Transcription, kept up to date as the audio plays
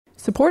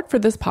Support for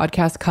this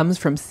podcast comes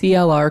from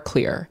CLR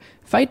Clear.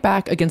 Fight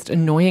back against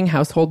annoying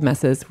household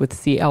messes with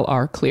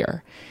CLR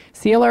Clear.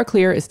 CLR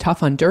Clear is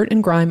tough on dirt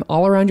and grime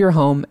all around your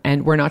home,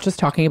 and we're not just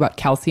talking about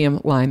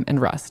calcium, lime,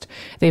 and rust.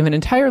 They have an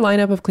entire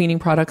lineup of cleaning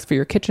products for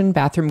your kitchen,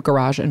 bathroom,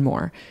 garage, and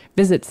more.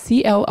 Visit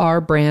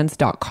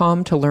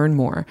clrbrands.com to learn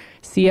more.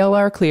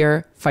 CLR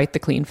Clear, fight the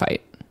clean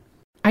fight.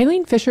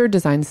 Eileen Fisher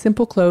designs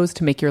simple clothes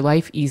to make your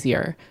life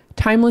easier.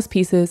 Timeless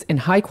pieces in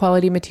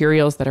high-quality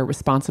materials that are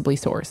responsibly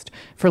sourced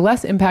for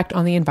less impact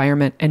on the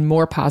environment and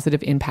more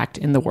positive impact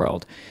in the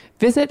world.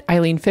 Visit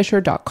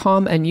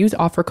eileenfisher.com and use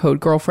offer code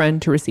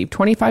GIRLFRIEND to receive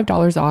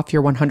 $25 off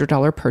your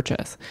 $100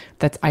 purchase.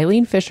 That's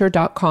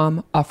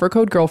eileenfisher.com, offer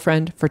code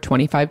GIRLFRIEND for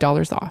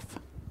 $25 off.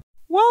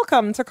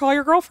 Welcome to Call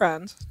Your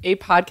Girlfriend, a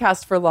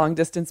podcast for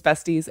long-distance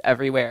besties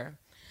everywhere.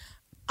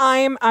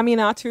 I'm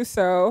Amina.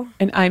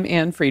 And I'm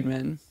Ann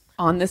Friedman.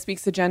 On this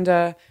week's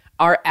agenda,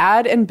 our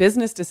ad and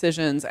business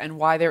decisions and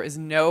why there is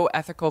no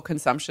ethical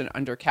consumption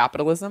under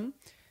capitalism,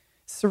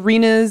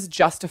 Serena's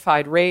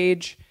justified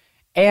rage,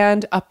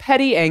 and a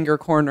petty anger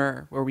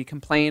corner where we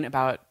complain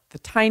about the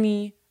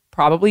tiny,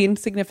 probably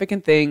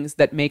insignificant things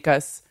that make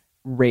us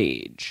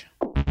rage.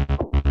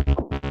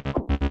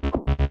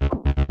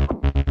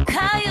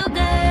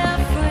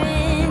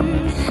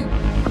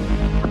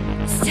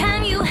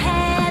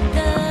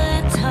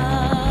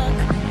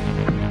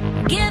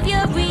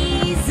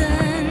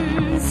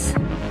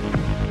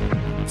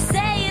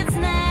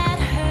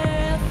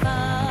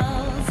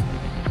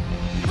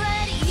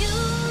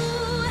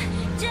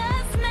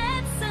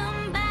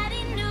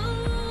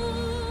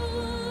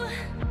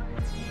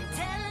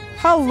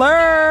 Hello,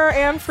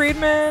 Ann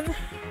Friedman.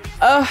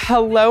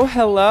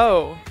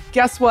 Hello.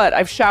 Guess what?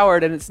 I've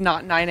showered and it's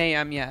not 9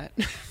 a.m. yet.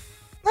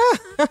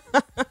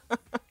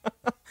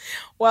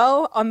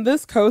 Well, on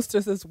this coast,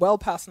 this is well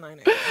past 9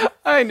 a.m.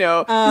 I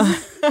know.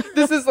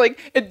 This is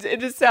like,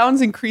 it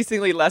sounds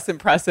increasingly less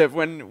impressive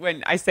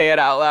when I say it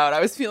out loud.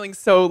 I was feeling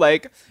so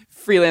like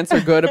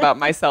freelancer good about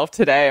myself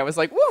today. I was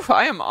like, woo,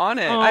 I am on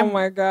it.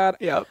 My God.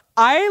 Yep.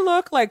 I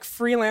look like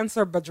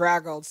freelancer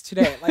bedraggled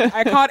today. Like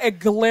I caught a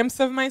glimpse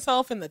of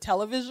myself in the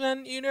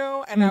television,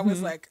 and I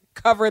was like,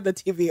 cover the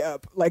TV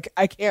up. Like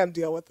I can't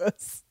deal with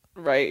this.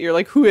 Right. You're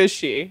like, who is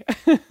she?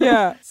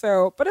 Yeah.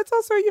 So, but it's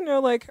also,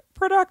 like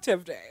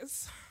productive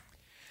days.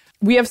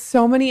 We have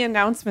so many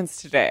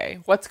announcements today.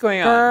 What's going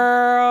on?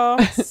 Girl,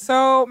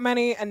 so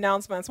many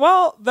announcements.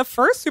 Well, the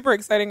first super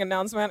exciting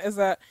announcement is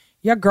that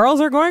your girls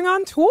are going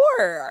on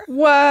tour.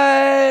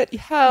 What?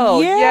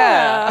 Hell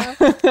yeah.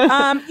 Head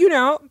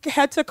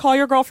to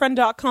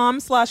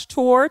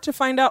callyourgirlfriend.com/tour to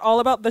find out all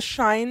about the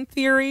Shine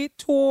Theory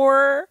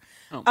tour.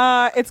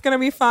 It's going to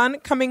be fun.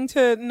 Coming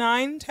to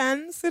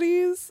 9-10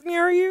 cities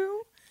near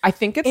you. I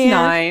think it's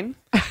 9.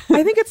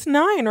 I think it's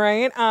 9,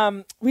 right?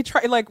 We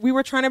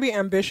were trying to be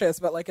ambitious,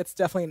 but like it's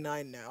definitely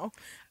 9 now.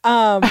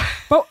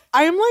 But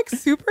I'm like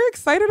super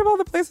excited about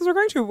the places we're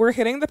going to. We're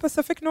hitting the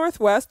Pacific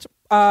Northwest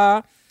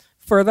for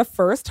the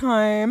first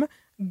time,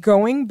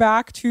 going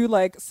back to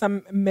like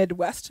some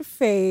Midwest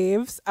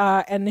faves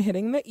and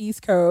hitting the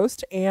East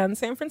Coast and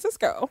San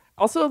Francisco.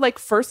 Also, like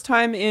first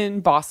time in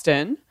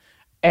Boston.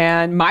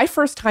 And my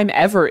first time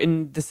ever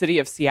in the city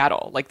of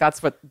Seattle. Like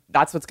that's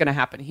what's going to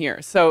happen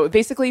here. So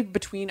basically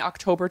between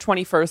October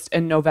 21st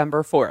and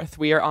November 4th,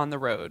 we are on the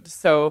road.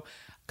 So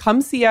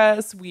come see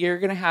us. We are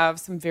going to have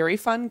some very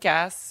fun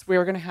guests.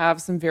 We're going to have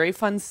some very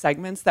fun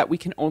segments that we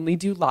can only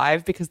do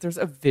live because there's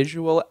a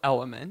visual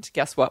element.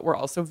 Guess what? We're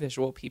also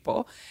visual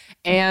people.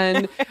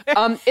 And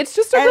it's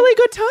just a really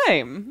good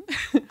time.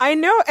 I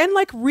know. And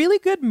like really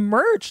good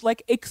merch,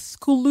 like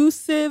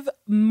exclusive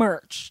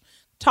merch.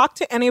 Talk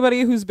to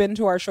anybody who's been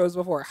to our shows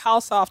before. How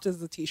soft is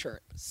the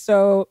t-shirt?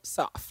 So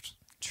soft.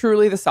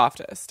 Truly the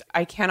softest.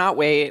 I cannot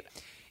wait.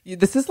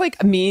 This is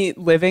like me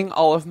living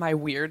all of my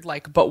weird,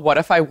 like, but what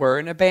if I were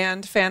in a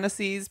band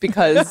fantasies?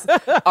 Because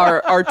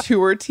our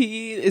tour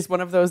tee is one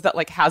of those that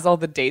like has all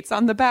the dates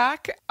on the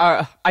back.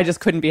 I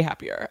just couldn't be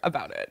happier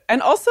about it.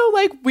 And also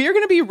like, we're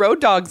going to be road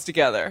dogs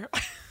together.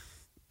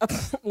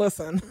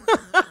 Listen.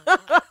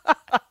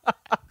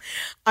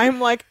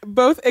 I'm like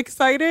both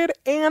excited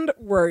and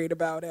worried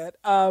about it.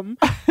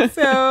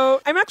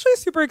 So I'm actually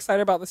super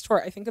excited about this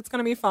tour. I think it's going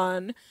to be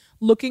fun.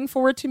 Looking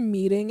forward to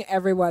meeting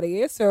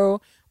everybody.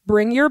 So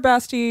bring your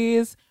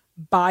besties,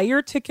 buy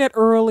your ticket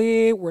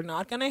early. We're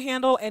not going to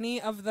handle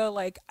any of the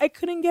like, I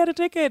couldn't get a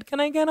ticket. Can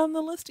I get on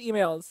the list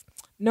emails?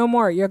 No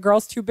more. Your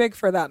girl's too big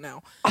for that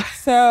now.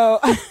 So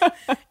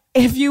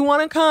if you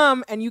want to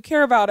come and you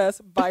care about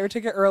us, buy your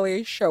ticket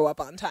early, show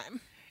up on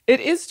time. It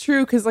is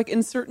true because like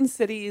in certain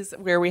cities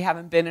where we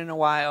haven't been in a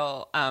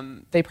while,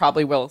 they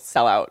probably will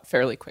sell out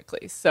fairly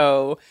quickly.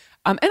 So,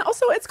 and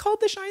also it's called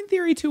the Shine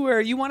Theory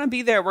Tour. You want to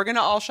be there. We're going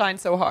to all shine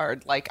so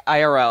hard, like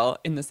IRL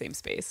in the same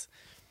space.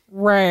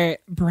 Right.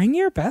 Bring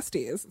your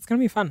besties. It's going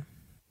to be fun.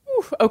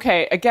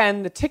 Okay.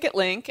 Again, the ticket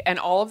link and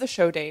all of the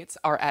show dates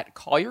are at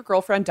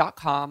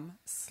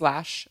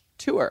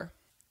callyourgirlfriend.com/tour.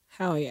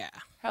 Hell yeah.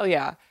 Hell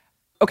yeah.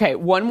 Okay.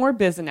 One more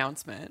biz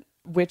announcement.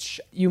 which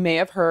you may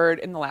have heard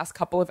in the last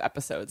couple of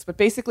episodes. But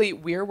basically,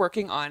 we're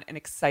working on an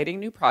exciting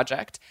new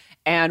project,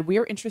 and we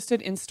are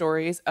interested in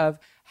stories of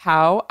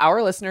how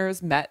our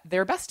listeners met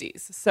their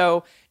besties.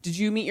 So did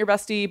you meet your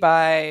bestie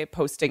by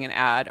posting an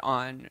ad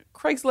on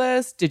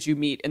Craigslist? Did you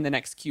meet in the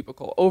next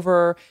cubicle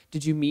over?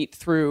 Did you meet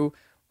through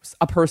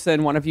a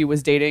person one of you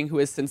was dating who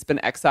has since been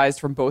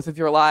excised from both of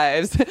your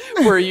lives?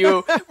 Were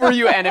you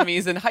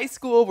enemies in high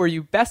school? Were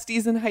you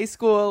besties in high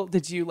school?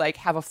 Did you like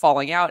have a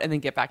falling out and then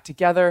get back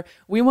together?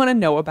 We want to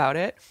know about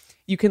it.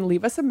 You can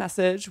leave us a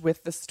message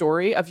with the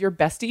story of your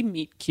bestie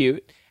meet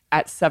cute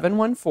at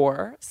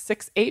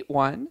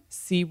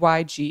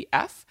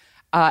 714-681-CYGF.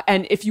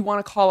 And if you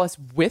want to call us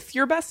with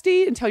your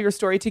bestie and tell your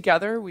story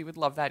together, we would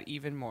love that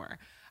even more.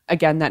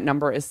 Again, that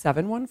number is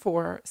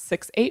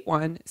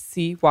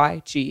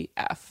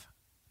 714-681-CYGF.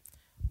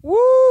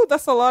 Woo,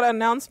 that's a lot of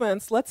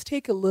announcements. Let's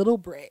take a little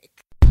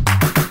break.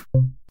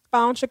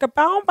 Bow, chicka,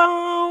 bow,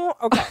 bow.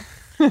 Okay.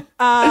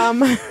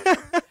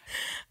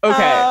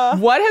 Okay.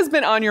 What has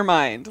been on your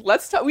mind?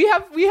 Let's talk. We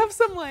have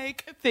some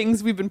like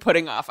things we've been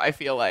putting off, I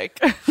feel like.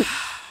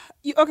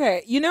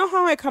 Okay. You know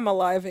how I come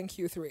alive in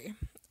Q3?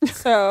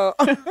 So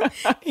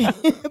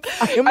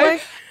I'm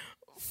like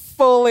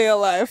fully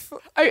alive.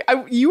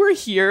 You were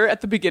here at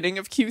the beginning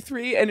of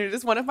Q3, and it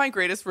is one of my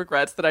greatest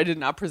regrets that I did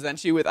not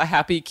present you with a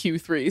happy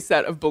Q3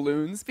 set of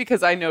balloons,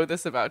 because I know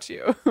this about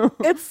you.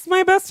 It's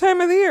my best time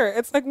of the year.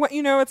 It's like, what,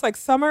 it's like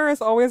summer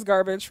is always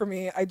garbage for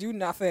me. I do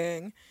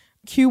nothing.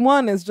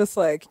 Q1 is just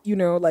like,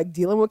 like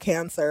dealing with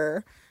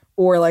cancer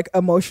or like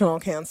emotional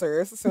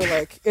cancers. So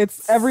like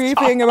it's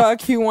everything about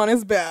Q1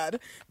 is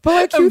bad.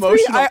 But like Q3,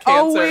 I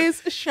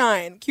always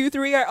shine.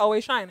 Q3, I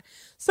always shine.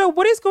 So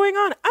what is going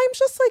on? I'm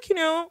just like,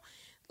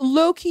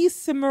 low-key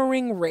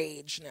simmering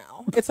rage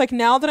now. It's like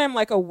now that I'm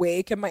like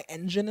awake and my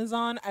engine is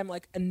on, I'm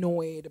like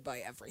annoyed by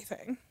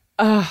everything.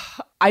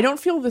 I don't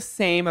feel the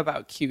same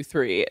about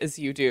Q3 as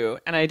you do.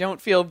 And I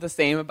don't feel the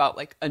same about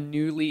like a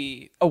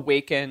newly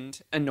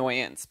awakened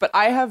annoyance. But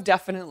I have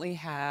definitely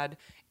had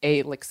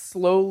a like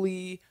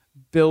slowly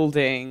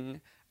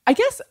building, I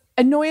guess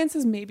annoyance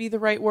is maybe the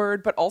right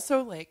word, but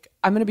also like,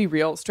 I'm going to be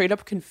real, straight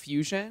up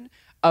confusion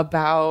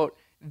about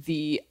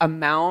the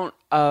amount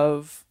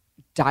of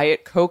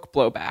Diet Coke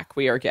blowback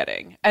we are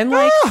getting. And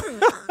like,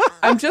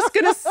 I'm just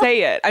going to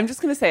say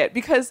it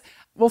because,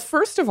 well,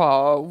 first of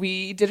all,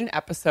 we did an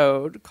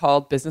episode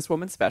called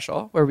Businesswoman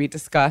Special where we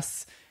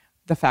discuss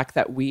the fact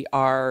that we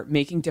are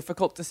making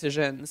difficult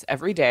decisions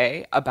every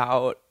day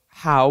about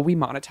how we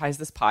monetize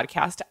this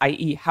podcast,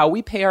 i.e. how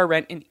we pay our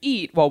rent and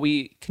eat while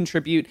we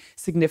contribute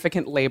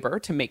significant labor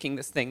to making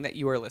this thing that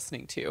you are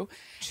listening to.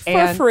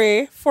 For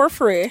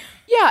free.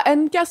 Yeah,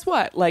 and guess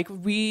what? Like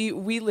we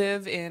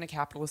live in a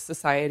capitalist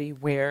society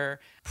where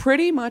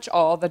pretty much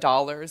all the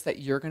dollars that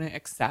you're going to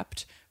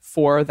accept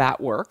for that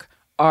work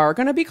are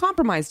going to be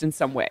compromised in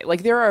some way.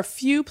 Like there are a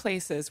few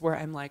places where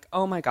I'm like,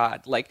 oh my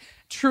God, like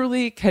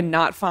truly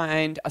cannot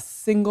find a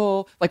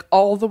single, like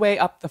all the way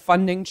up the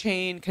funding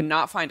chain,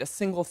 cannot find a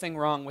single thing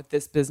wrong with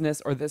this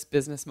business or this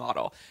business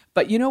model.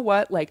 But you know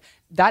what? Like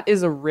that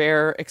is a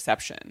rare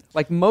exception.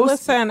 Like most.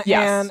 Listen,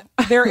 yes. and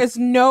there is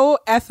no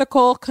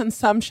ethical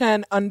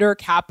consumption under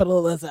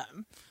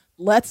capitalism.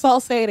 Let's all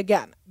say it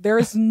again. There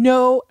is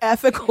no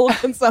ethical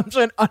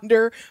consumption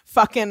under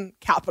fucking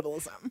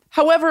capitalism.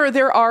 However,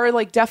 there are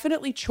like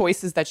definitely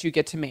choices that you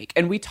get to make.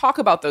 And we talk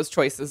about those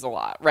choices a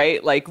lot,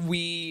 right? Like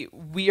we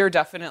are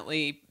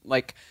definitely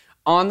like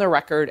on the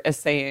record as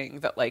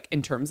saying that like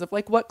in terms of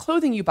like what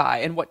clothing you buy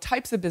and what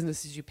types of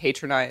businesses you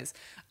patronize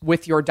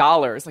with your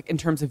dollars, like in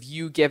terms of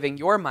you giving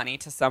your money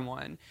to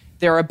someone,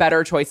 there are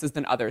better choices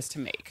than others to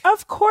make.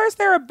 Of course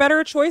there are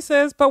better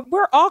choices, but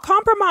we're all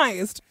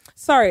compromised.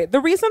 Sorry, the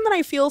reason that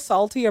I feel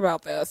salty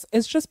about this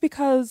is just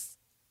because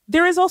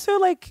there is also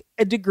like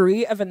a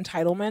degree of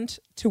entitlement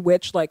to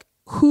which like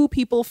who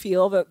people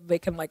feel that they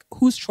can like,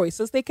 whose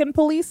choices they can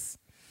police.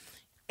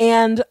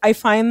 And I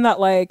find that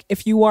like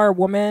if you are a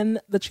woman,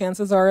 the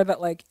chances are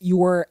that like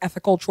your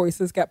ethical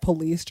choices get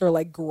policed are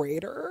like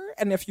greater.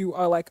 And if you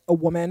are like a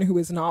woman who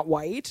is not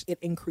white, it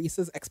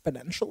increases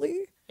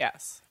exponentially.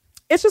 Yes.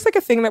 It's just like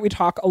a thing that we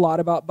talk a lot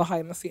about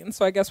behind the scenes.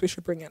 So I guess we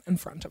should bring it in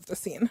front of the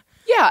scene.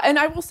 Yeah. And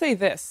I will say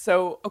this.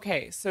 So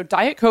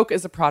Diet Coke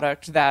is a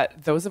product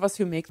that those of us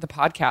who make the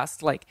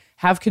podcast like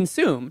have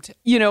consumed.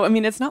 I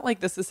mean, it's not like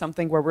this is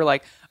something where we're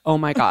like, oh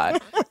my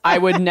God, I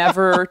would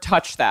never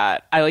touch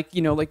that.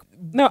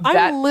 No,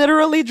 I'm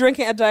literally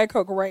drinking a Diet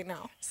Coke right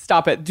now.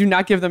 Stop it. Do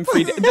not give them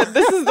free.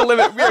 This is the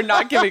limit. We are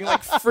not giving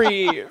like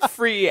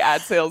free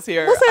ad sales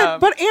here.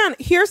 Listen, but Anne,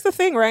 here's the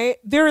thing, right?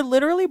 There are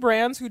literally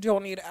brands who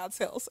don't need ad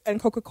sales,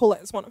 and Coca-Cola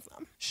is one of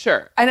them.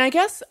 Sure. And I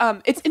guess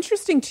it's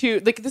interesting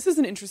too. Like this is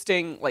an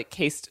interesting like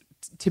case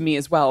to me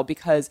as well,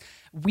 because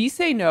we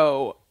say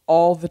no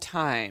all the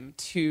time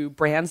to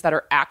brands that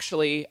are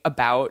actually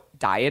about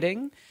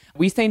dieting.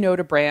 We say no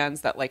to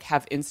brands that like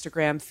have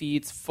Instagram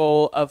feeds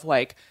full of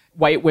like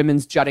white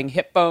women's jutting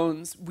hip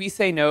bones. We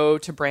say no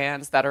to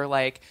brands that are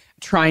like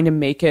trying to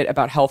make it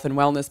about health and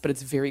wellness, but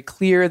it's very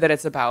clear that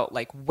it's about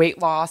like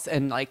weight loss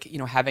and like, you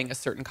know, having a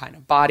certain kind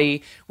of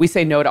body. We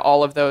say no to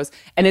all of those.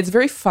 And it's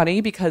very funny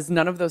because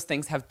none of those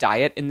things have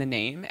diet in the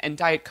name. And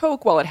Diet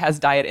Coke, while it has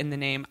diet in the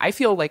name, I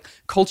feel like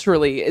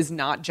culturally is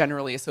not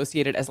generally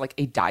associated as like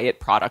a diet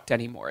product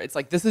anymore. It's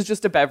like, this is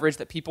just a beverage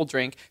that people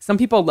drink. Some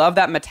people love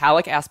that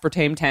metallic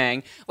aspartame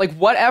tang, like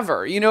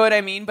whatever, you know what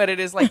I mean? But it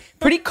is like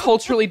pretty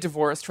culturally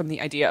divorced from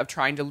the idea of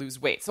trying to lose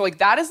weight. So like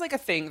that is like a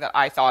thing that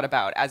I thought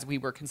about as we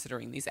were considering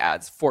these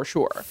ads for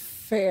sure.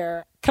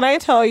 Fair. Can I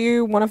tell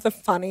you one of the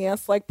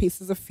funniest like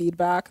pieces of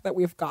feedback that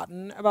we've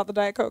gotten about the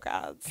Diet Coke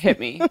ads? Hit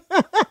me.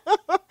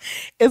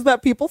 Is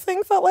that people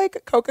think that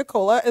like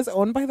Coca-Cola is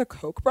owned by the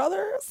Koch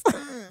brothers.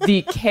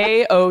 The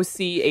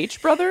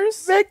Koch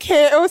brothers? The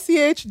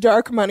Koch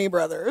Dark Money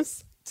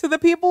brothers. To the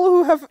people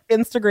who have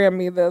Instagrammed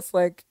me this,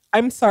 like,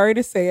 I'm sorry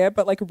to say it,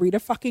 but like read a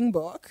fucking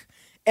book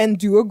and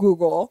do a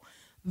Google.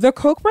 The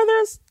Koch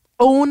brothers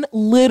own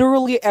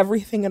literally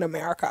everything in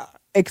America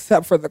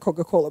except for the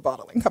Coca-Cola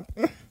bottling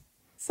company.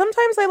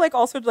 Sometimes I like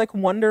also like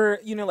wonder,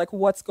 you know, like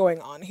what's going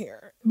on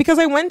here? Because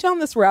I went down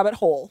this rabbit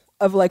hole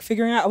of like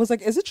figuring out, I was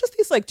like, is it just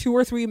these like 2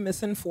 or 3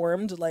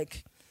 misinformed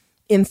like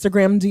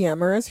Instagram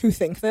DMers who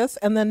think this?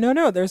 And then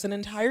no, there's an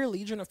entire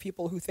legion of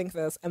people who think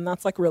this, and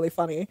that's like really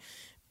funny.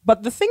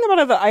 But the thing about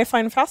it that I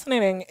find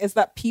fascinating is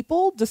that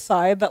people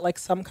decide that like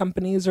some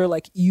companies are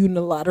like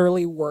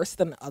unilaterally worse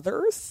than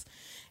others.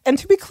 And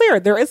to be clear,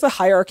 there is a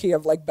hierarchy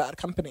of like bad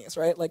companies,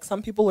 right? Like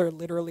some people are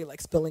literally like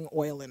spilling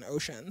oil in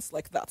oceans,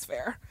 like that's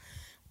fair.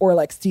 Or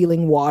like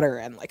stealing water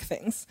and like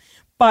things.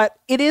 But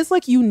it is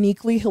like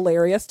uniquely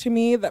hilarious to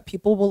me that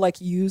people will like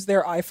use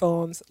their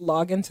iPhones,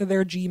 log into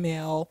their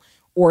Gmail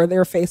or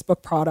their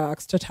Facebook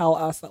products to tell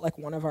us that like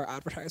one of our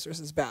advertisers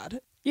is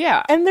bad.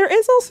 Yeah. And there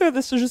is also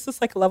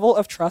this like level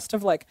of trust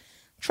of like,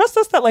 trust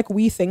us that like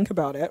we think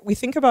about it. We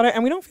think about it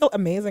and we don't feel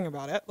amazing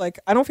about it. Like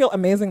I don't feel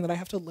amazing that I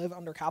have to live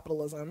under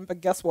capitalism,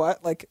 but guess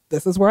what? Like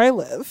this is where I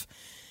live.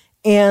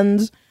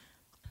 And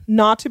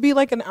not to be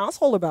like an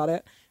asshole about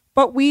it,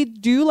 but we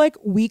do like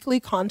weekly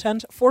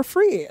content for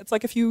free. It's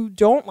like if you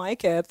don't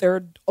like it, there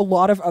are a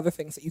lot of other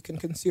things that you can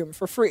consume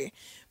for free.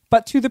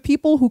 But to the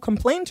people who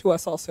complain to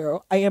us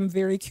also, I am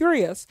very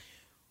curious,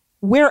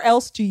 where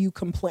else do you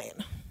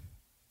complain?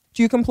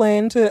 Do you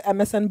complain to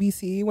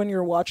MSNBC when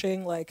you're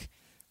watching like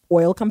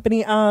oil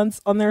company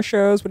ads on their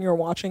shows, when you're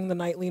watching the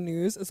nightly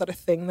news? Is that a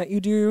thing that you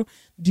do?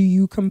 Do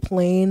you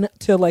complain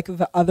to like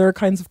the other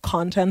kinds of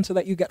content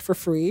that you get for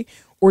free?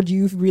 Or do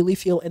you really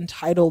feel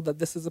entitled that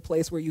this is a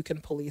place where you can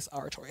police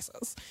our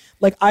choices?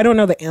 Like, I don't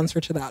know the answer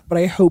to that, but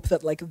I hope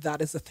that like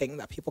that is a thing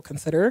that people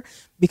consider,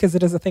 because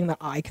it is a thing that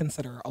I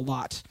consider a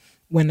lot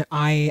when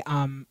I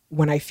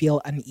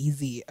feel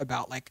uneasy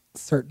about like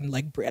certain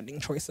like branding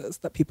choices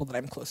that people that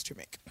I'm close to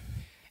make.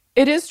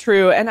 It is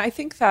true. And I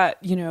think that,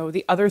 you know,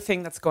 the other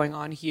thing that's going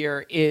on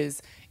here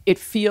is it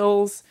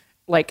feels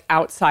like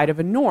outside of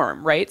a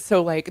norm, right?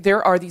 So like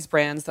there are these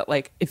brands that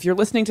like, if you're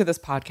listening to this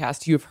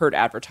podcast, you've heard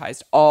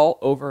advertised all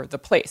over the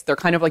place. They're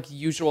kind of like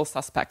usual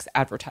suspects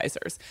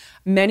advertisers,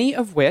 many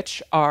of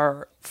which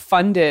are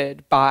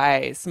funded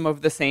by some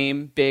of the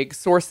same big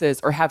sources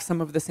or have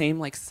some of the same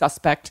like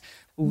suspect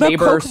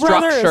labor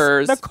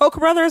structures. The Koch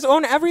brothers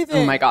own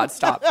everything. Oh my God,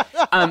 stop.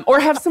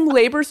 Or have some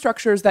labor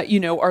structures that, you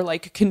know, are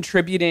like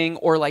contributing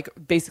or like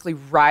basically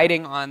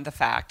riding on the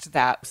fact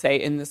that, say,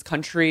 in this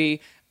country,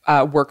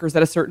 workers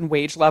at a certain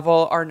wage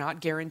level are not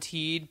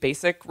guaranteed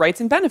basic rights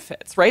and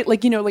benefits, right?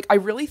 Like, you know, like I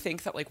really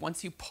think that like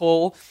once you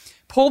pull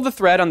the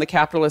thread on the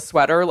capitalist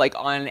sweater, like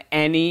on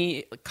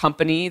any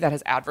company that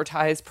has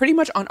advertised pretty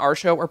much on our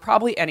show or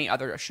probably any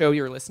other show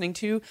you're listening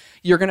to,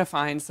 you're going to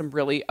find some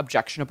really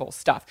objectionable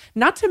stuff.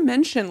 Not to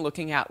mention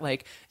looking at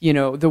like, you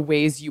know, the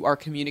ways you are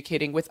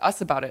communicating with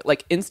us about it.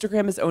 Like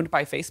Instagram is owned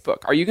by Facebook.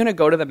 Are you going to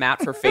go to the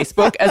mat for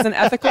Facebook as an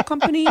ethical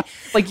company?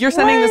 Like you're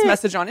sending this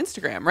message on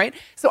Instagram, right?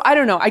 So I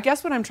don't know. I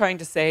guess what I'm trying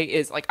to say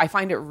is like, I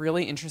find it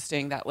really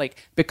interesting that like,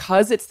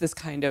 because it's this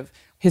kind of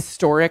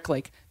historic,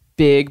 like,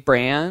 big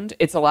brand,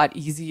 it's a lot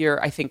easier,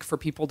 I think, for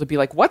people to be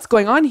like, what's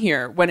going on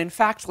here? When in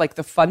fact, like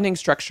the funding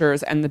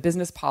structures and the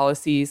business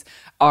policies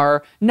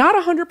are not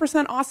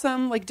 100%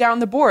 awesome, like down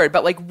the board,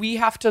 but like we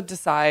have to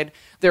decide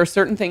there are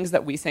certain things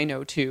that we say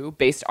no to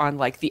based on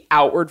like the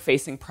outward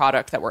facing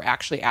product that we're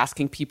actually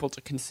asking people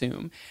to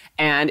consume.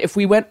 And if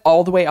we went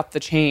all the way up the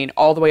chain,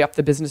 all the way up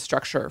the business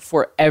structure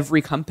for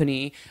every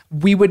company,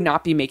 we would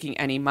not be making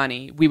any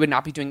money. We would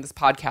not be doing this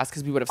podcast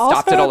because we would have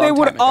stopped it a long time ago. Also,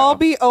 they would all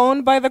be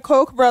owned by the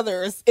Koch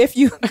brothers. If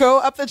you go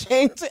up the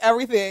chain to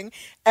everything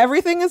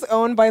is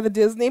owned by the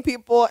Disney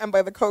people and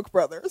by the Koch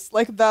brothers.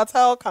 Like that's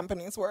how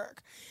companies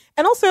work.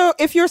 And also,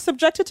 if you're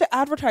subjected to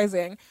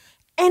advertising,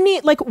 any,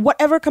 like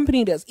whatever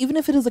company it is, even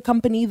if it is a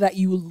company that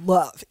you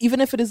love, even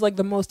if it is like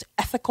the most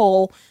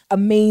ethical,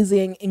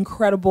 amazing,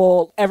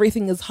 incredible,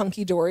 everything is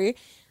hunky-dory,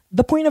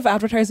 the point of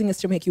advertising is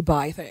to make you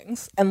buy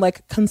things. And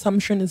like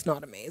consumption is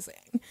not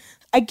amazing.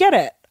 I get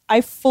it.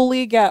 I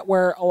fully get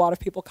where a lot of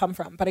people come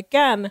from. But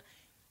again,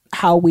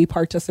 how we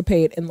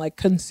participate in like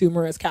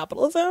consumerist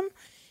capitalism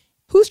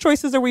whose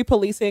choices are we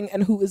policing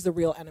and who is the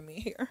real enemy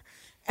here?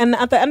 And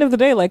at the end of the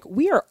day, like,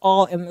 we are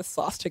all in this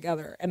sauce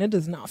together, and it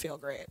does not feel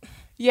great.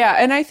 Yeah,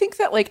 and I think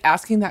that, like,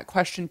 asking that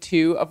question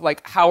too of,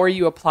 like, how are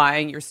you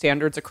applying your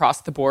standards across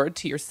the board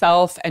to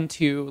yourself and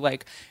to,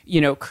 like,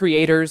 you know,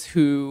 creators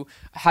who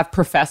have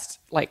professed,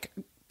 like,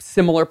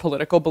 similar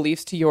political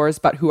beliefs to yours,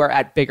 but who are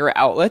at bigger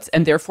outlets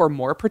and therefore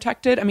more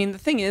protected. I mean, the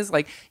thing is,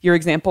 like, your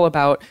example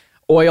about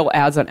oil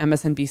ads on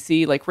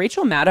MSNBC, like,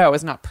 Rachel Maddow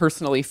is not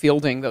personally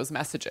fielding those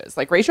messages.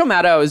 Like, Rachel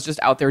Maddow is just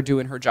out there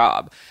doing her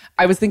job.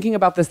 I was thinking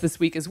about this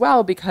week as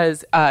well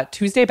because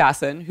Tuesday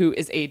Bassen, who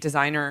is a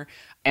designer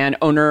and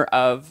owner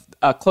of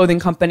a clothing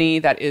company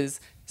that is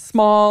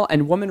small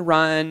and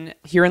woman-run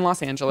here in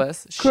Los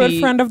Angeles. Good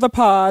friend of the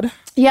pod.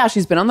 Yeah,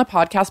 she's been on the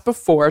podcast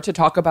before to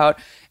talk about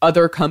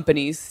other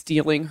companies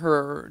stealing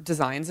her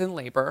designs and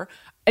labor.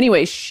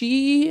 Anyway,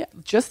 she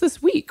just this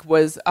week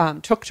was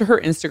took to her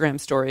Instagram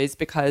stories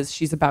because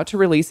she's about to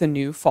release a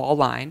new fall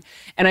line.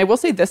 And I will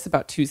say this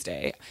about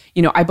Tuesday.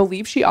 You know, I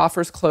believe she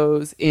offers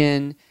clothes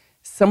in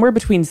somewhere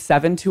between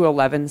 7 to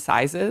 11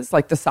 sizes.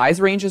 Like, the size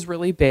range is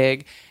really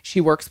big. She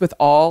works with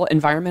all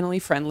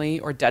environmentally friendly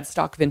or dead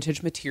stock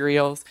vintage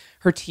materials.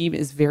 Her team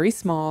is very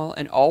small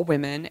and all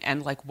women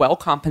and, like, well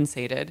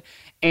compensated.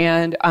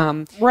 And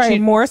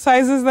more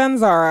sizes than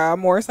Zara,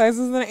 more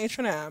sizes than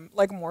H&M,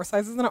 like, more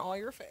sizes than all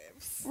your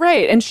faves.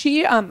 Right. And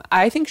she,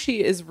 I think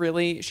she's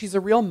a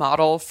real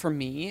model for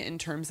me in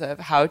terms of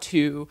how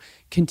to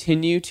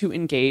continue to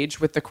engage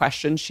with the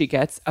questions she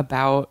gets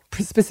about,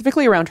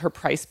 specifically around her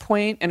price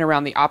point and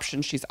around the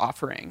options she's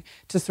offering,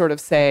 to sort of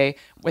say,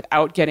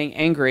 without getting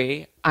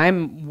angry,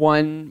 I'm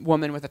one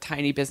woman with a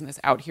tiny business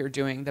out here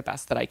doing the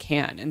best that I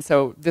can. And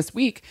so this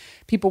week,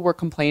 people were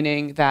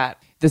complaining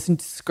that this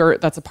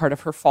skirt that's a part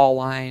of her fall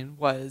line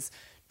was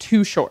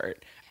too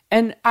short.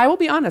 And I will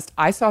be honest,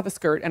 I saw the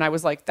skirt and I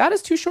was like, that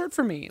is too short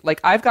for me.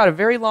 Like, I've got a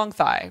very long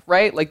thigh,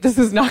 right? Like, this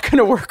is not going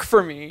to work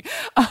for me.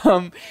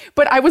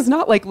 But I was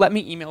not like, let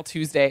me email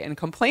Tuesday and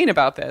complain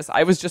about this.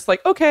 I was just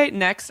like, okay,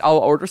 next I'll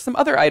order some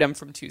other item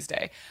from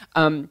Tuesday.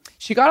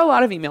 She got a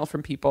lot of email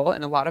from people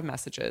and a lot of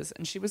messages.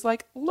 And she was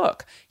like,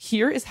 look,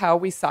 here is how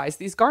we size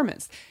these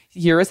garments.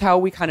 Here is how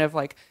we kind of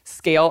like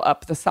scale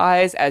up the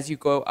size as you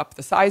go up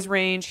the size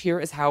range. Here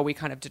is how we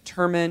kind of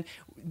determine,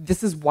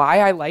 this is why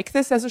I like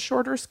this as a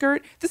shorter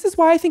skirt. This is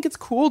why I think it's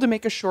cool to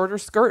make a shorter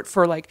skirt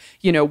for, like,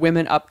 you know,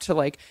 women up to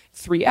like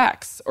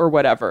 3X or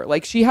whatever.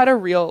 Like, she had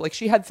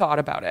she had thought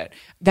about it.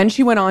 Then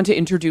she went on to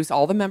introduce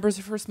all the members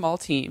of her small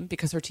team,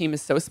 because her team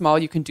is so small,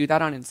 you can do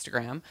that on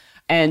Instagram.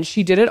 And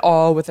she did it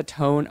all with a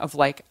tone of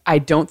like, I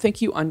don't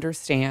think you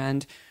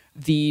understand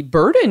the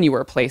burden you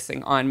are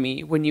placing on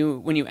me when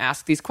you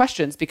ask these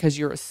questions, because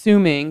you're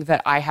assuming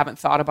that I haven't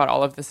thought about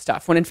all of this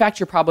stuff, when in fact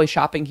you're probably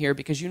shopping here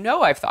because you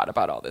know I've thought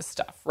about all this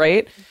stuff,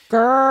 right?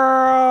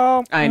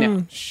 Girl, I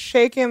know.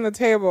 Shaking the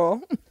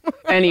table.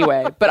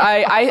 Anyway, but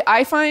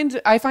I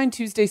find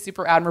Tuesday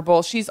super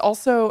admirable. She's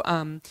also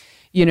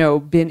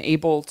been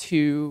able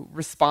to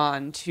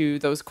respond to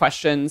those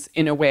questions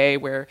in a way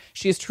where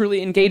she is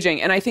truly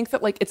engaging. And I think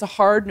that, like, it's a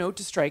hard note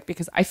to strike,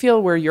 because I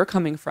feel where you're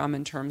coming from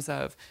in terms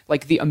of,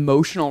 like, the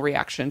emotional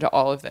reaction to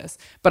all of this.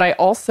 But I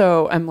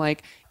also am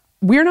like,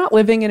 we're not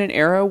living in an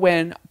era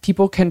when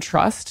people can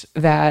trust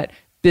that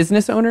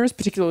business owners,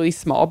 particularly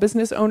small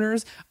business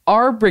owners,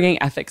 are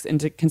bringing ethics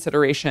into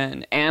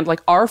consideration and, like,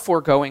 are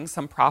foregoing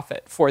some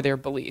profit for their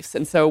beliefs.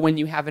 And so when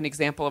you have an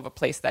example of a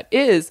place that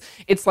is,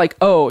 it's like,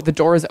 oh, the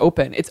door is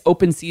open. It's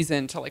open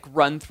season to, like,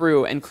 run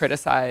through and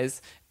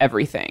criticize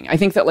everything. I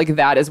think that, like,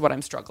 that is what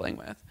I'm struggling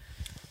with.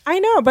 I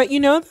know, but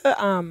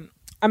I'm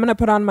going to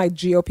put on my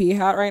GOP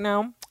hat right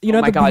now. You know,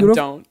 oh my God,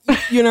 don't.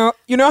 you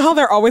know how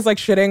they're always like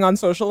shitting on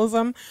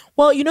socialism?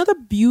 Well, you know, the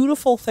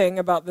beautiful thing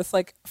about this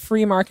like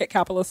free market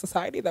capitalist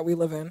society that we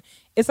live in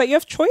is that you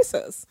have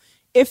choices.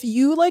 If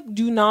you like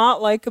do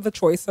not like the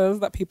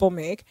choices that people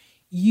make,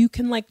 you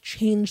can like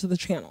change the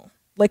channel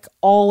like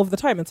all of the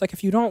time. It's like,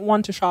 if you don't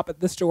want to shop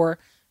at this store,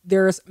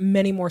 there's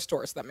many more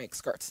stores that make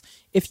skirts.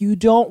 If you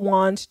don't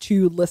want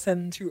to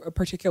listen to a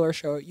particular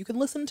show, you can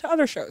listen to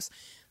other shows.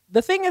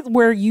 The thing is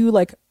where you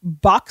like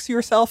box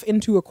yourself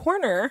into a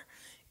corner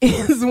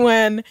is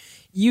when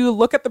you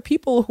look at the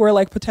people who are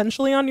like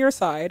potentially on your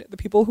side, the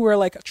people who are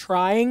like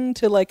trying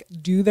to like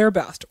do their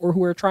best or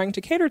who are trying to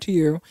cater to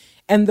you.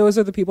 And those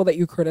are the people that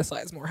you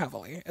criticize more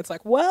heavily. It's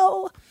like,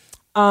 well,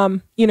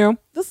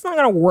 this is not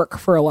going to work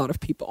for a lot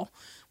of people.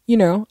 You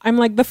know, I'm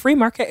like, the free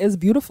market is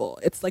beautiful.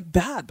 It's like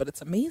bad, but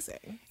it's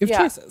amazing. You have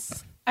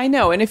choices. I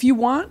know. And if you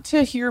want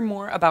to hear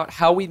more about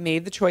how we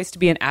made the choice to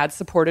be an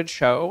ad-supported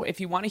show,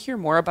 if you want to hear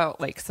more about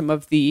like some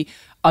of the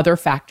other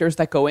factors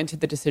that go into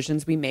the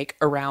decisions we make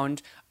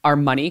around our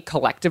money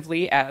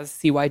collectively as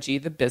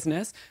CYG, the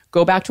business,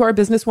 go back to our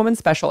Businesswoman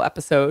Special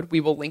episode. We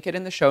will link it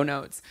in the show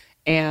notes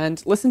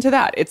and listen to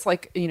that. It's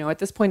like, at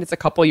this point, it's a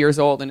couple years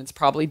old and it's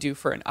probably due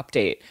for an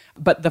update.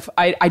 But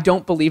I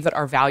don't believe that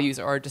our values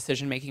or our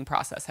decision-making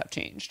process have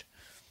changed.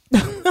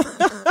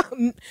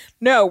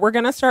 No, we're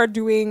going to start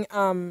doing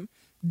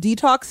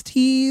detox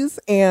teas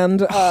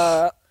and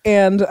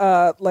and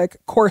like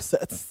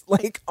corsets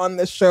like on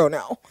this show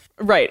now.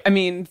 Right. I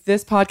mean,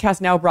 this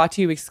podcast now brought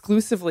to you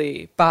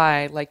exclusively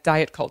by like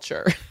diet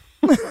culture.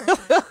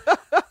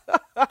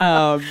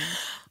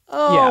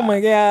 My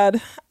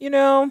God. You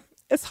know,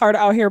 it's hard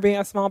out here being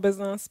a small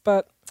business,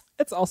 but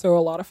it's also a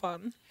lot of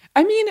fun.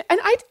 I mean, and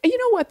you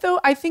know what though?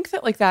 I think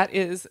that like that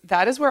is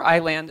where I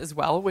land as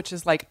well, which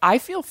is like, I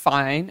feel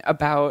fine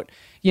about,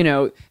 you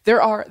know,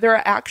 there are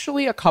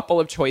actually a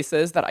couple of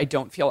choices that I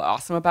don't feel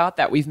awesome about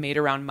that we've made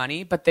around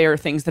money, but they are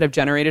things that have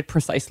generated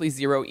precisely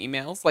 0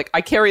 emails. Like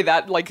I carry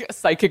that like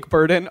psychic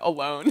burden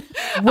alone.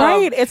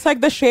 Right. It's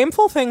like the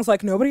shameful things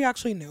like nobody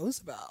actually knows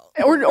about.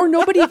 Or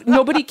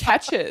nobody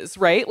catches,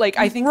 right? Like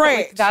I think right.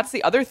 that, like, that's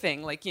the other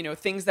thing, like, you know,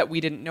 things that we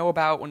didn't know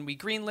about when we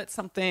greenlit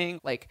something.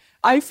 Like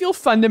I feel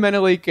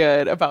fundamentally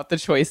good about the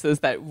choices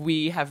that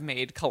we have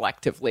made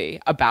collectively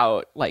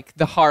about like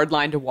the hard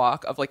line to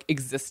walk of like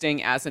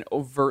existing as an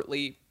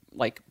overtly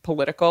like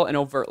political and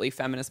overtly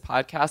feminist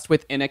podcast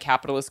within a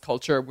capitalist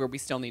culture where we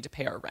still need to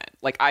pay our rent.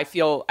 Like I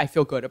feel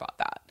good about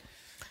that.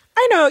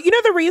 I know. You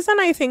know, the reason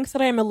I think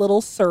that I'm a little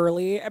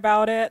surly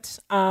about it,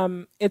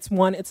 it's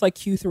like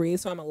Q3,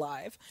 so I'm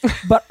alive.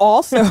 But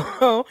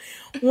also,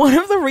 one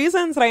of the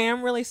reasons that I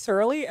am really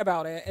surly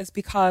about it is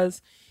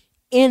because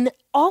in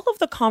all of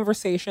the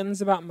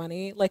conversations about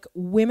money, like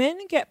women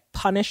get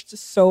punished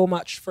so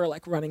much for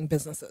like running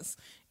businesses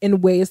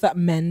in ways that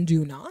men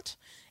do not,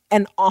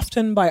 and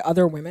often by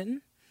other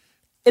women.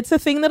 It's a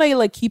thing that I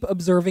like keep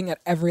observing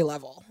at every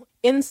level.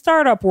 In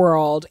startup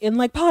world, in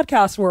like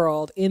podcast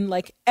world, in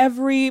like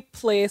every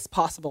place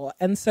possible.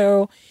 And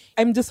so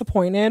I'm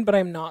disappointed, but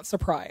I'm not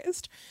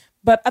surprised.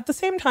 But at the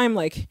same time,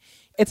 like,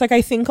 it's like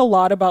I think a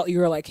lot about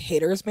your like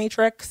haters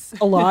matrix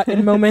a lot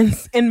in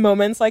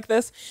moments like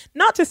this.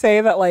 Not to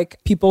say that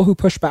like people who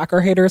push back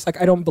are haters.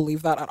 Like I don't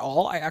believe that at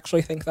all. I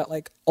actually think that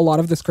like a lot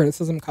of this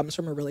criticism comes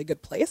from a really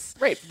good place.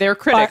 Right. They're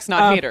critics,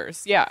 not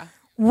haters. Yeah.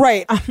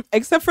 Right.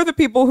 Except for the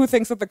people who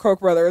thinks that the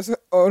Koch brothers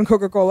own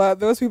Coca-Cola.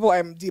 Those people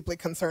I'm deeply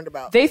concerned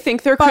about. They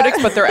think they're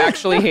critics, but they're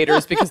actually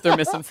haters because they're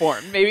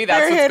misinformed. Maybe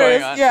that's what's haters.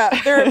 Going on.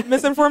 Yeah, they're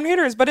misinformed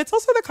haters. But it's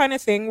also the kind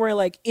of thing where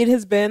like it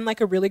has been like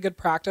a really good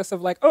practice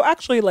of like, oh,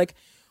 actually like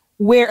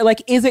where,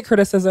 like, is it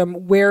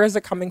criticism? Where is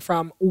it coming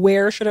from?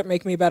 Where should it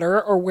make me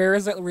better? Or where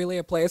is it really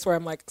a place where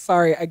I'm like,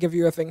 sorry, I give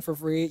you a thing for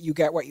free. You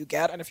get what you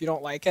get. And if you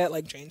don't like it,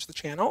 like change the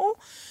channel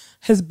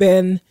has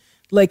been...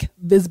 like,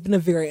 this has been a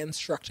very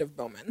instructive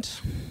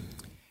moment.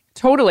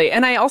 Totally.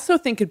 And I also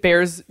think it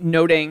bears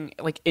noting,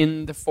 like,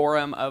 in the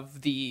forum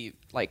of the,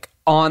 like,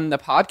 on the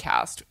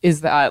podcast,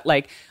 is that,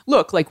 like,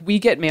 look, like, we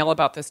get mail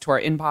about this to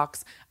our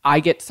inbox. I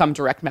get some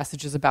direct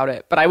messages about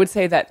it. But I would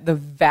say that the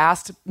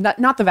vast,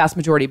 not the vast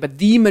majority, but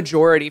the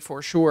majority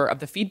for sure of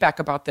the feedback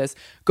about this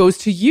goes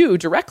to you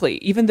directly,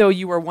 even though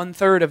you are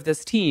 1/3 of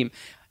this team.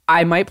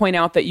 I might point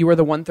out that you are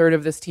the 1/3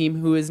 of this team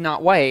who is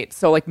not white.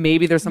 So like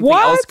maybe there's something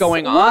else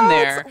going on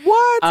there.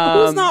 What?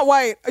 Who's not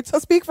white? So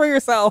speak for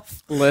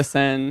yourself.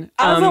 Listen.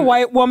 As a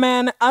white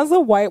woman,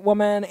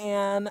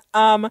 and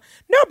no,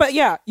 but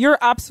yeah, you're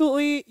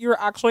actually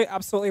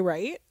absolutely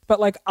right. But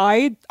like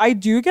I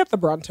do get the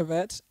brunt of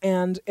it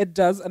and it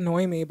does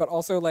annoy me, but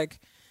also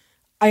like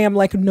I am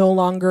like no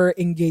longer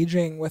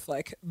engaging with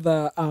like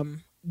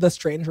the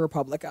strange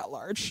republic at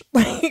large,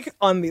 like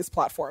on these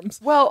platforms.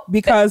 Well,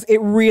 because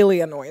it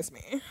really annoys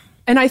me.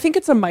 And I think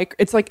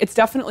it's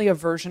definitely a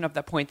version of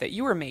the point that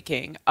you were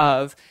making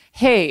of,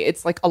 hey,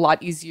 it's like a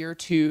lot easier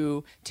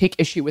to take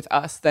issue with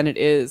us than it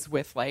is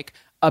with like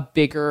a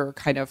bigger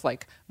kind of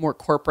like more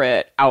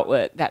corporate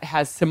outlet that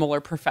has similar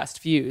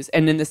professed views.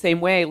 And in the same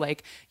way,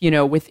 like, you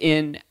know,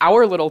 within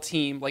our little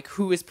team, like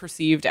who is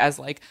perceived as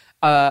like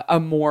a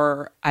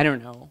more, I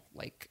don't know,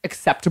 like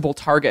acceptable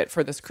target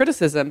for this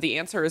criticism, the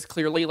answer is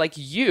clearly like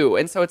you.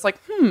 And so it's like,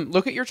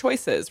 look at your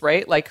choices,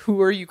 right? Like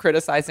who are you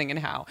criticizing and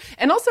how?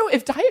 And also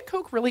if Diet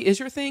Coke really is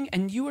your thing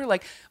and you are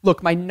like,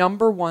 look, my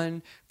number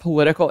one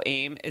political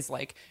aim is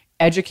like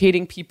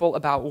educating people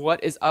about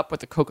what is up with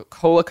the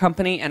Coca-Cola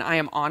company, and I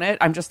am on it.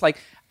 I'm just like,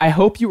 I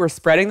hope you are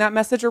spreading that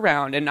message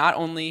around and not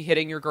only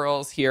hitting your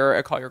girls here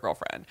at Call Your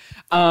Girlfriend.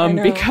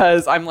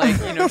 Because I'm like,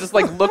 you know, just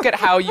like look at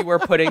how you are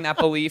putting that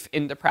belief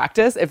into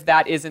practice if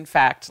that is in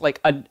fact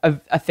like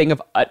a thing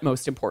of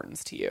utmost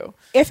importance to you.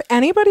 If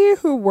anybody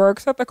who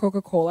works at the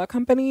Coca-Cola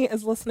company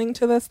is listening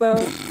to this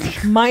though,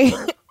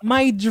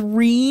 my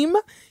dream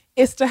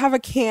is to have a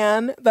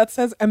can that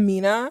says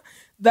Amina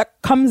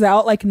that comes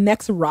out like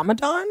next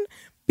Ramadan,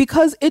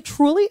 because it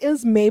truly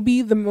is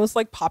maybe the most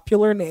like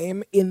popular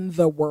name in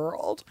the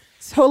world.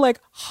 So like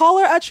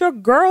holler at your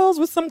girls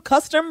with some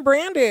custom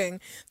branding.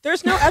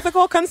 There's no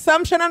ethical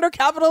consumption under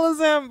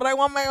capitalism, but I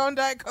want my own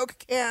Diet Coke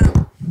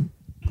can.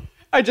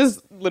 I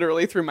just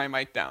literally threw my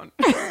mic down.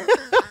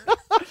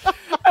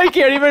 I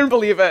can't even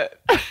believe it.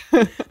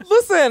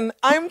 Listen,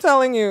 I'm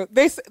telling you,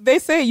 they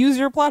say use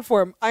your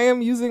platform. I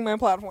am using my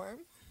platform.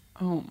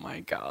 Oh my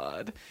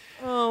God.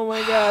 Oh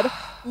my God.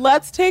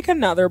 Let's take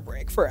another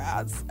break for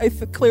ads.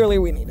 Clearly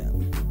we need it.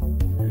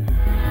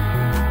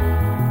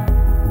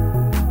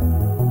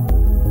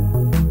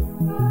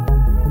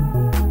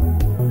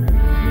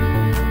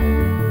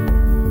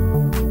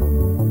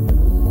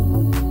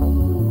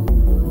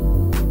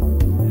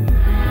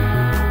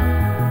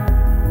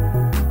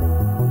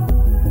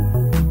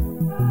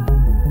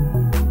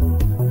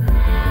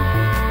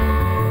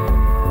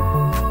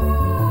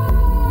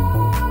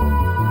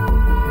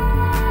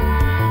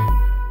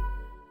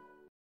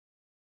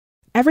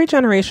 Every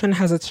generation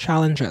has its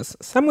challenges.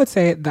 Some would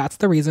say that's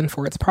the reason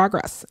for its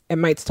progress. It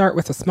might start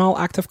with a small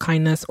act of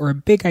kindness or a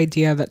big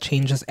idea that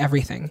changes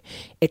everything.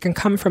 It can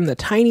come from the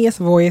tiniest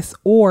voice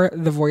or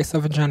the voice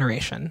of a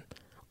generation.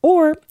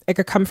 Or it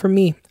could come from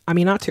me,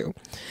 Amina too.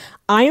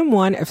 I am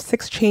one of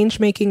 6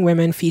 change-making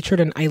women featured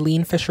in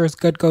Eileen Fisher's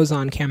Good Goes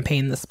On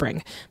campaign this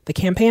spring. The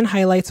campaign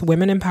highlights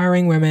women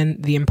empowering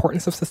women, the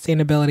importance of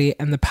sustainability,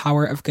 and the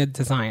power of good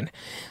design.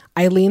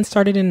 Eileen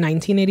started in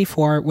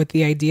 1984 with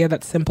the idea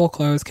that simple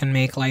clothes can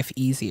make life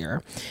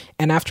easier.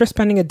 And after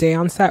spending a day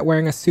on set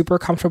wearing a super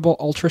comfortable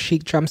ultra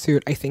chic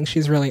jumpsuit, I think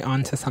she's really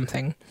on to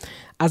something.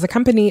 As a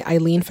company,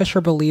 Eileen Fisher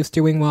believes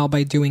doing well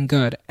by doing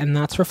good, and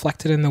that's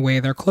reflected in the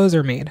way their clothes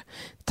are made.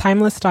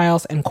 Timeless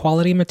styles and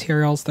quality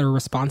materials that are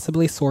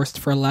responsibly sourced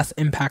for less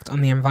impact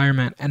on the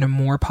environment and a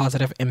more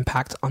positive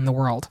impact on the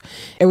world.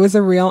 It was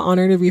a real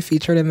honor to be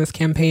featured in this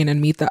campaign and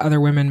meet the other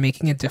women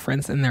making a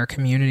difference in their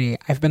community.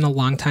 I've been a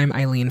longtime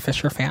Eileen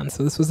Fisher fan,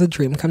 so this was a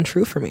dream come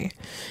true for me.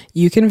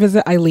 You can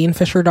visit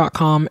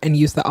eileenfisher.com and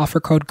use the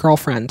offer code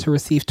GIRLFRIEND to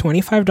receive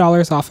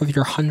 $25 off of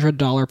your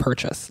 $100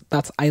 purchase.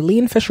 That's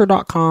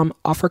eileenfisher.com,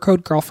 offer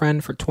code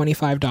GIRLFRIEND for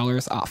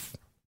 $25 off.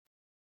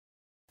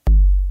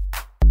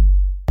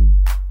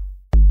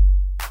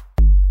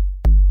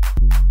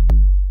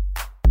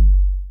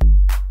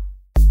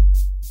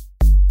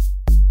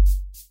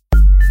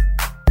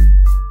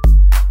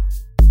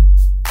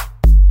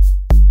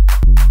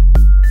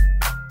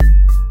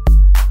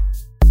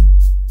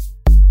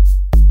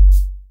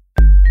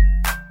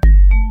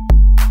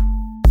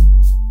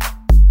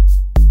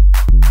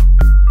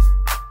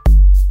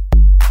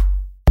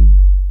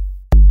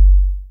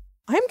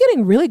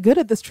 Really good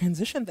at this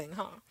transition thing,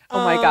 huh?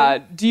 Oh my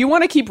God. Do you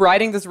want to keep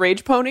riding this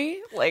rage pony?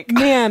 Like,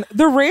 man,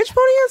 the rage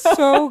pony is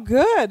so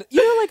good.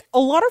 You know, like a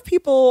lot of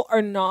people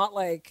are not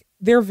like,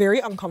 they're very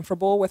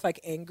uncomfortable with like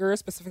anger,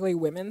 specifically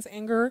women's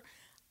anger.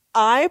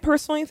 I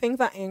personally think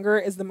that anger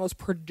is the most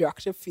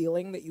productive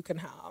feeling that you can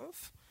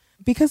have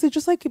because it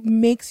just like it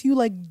makes you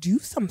like do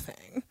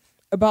something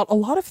about a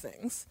lot of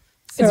things.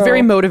 So, it's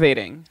very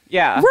motivating.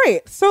 Yeah.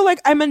 Right. So like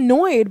I'm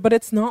annoyed, but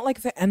it's not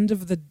like the end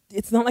of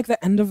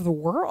the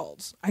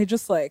world. I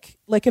just like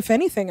if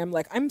anything, I'm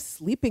like, I'm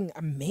sleeping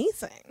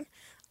amazing.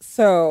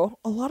 So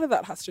a lot of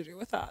that has to do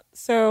with that.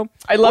 So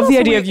I love the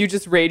idea of you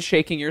just rage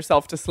shaking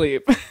yourself to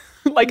sleep.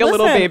 Like a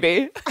little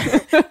baby.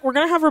 We're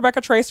going to have Rebecca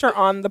Traister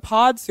on the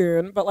pod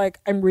soon, but like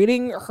I'm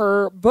reading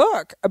her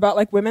book about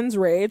like women's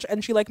rage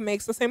and she like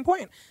makes the same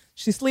point.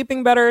 She's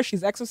sleeping better.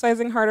 She's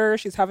exercising harder.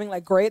 She's having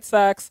like great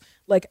sex.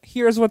 Like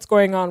here's what's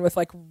going on with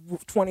like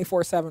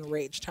 24/7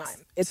 rage time.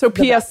 It's so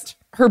P.S.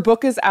 Her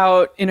book is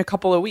out in a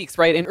couple of weeks,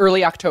 right? In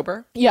early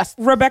October? Yes.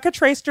 Rebecca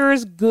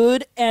Traister's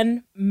Good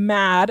and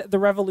Mad, The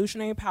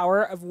Revolutionary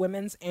Power of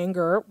Women's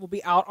Anger will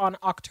be out on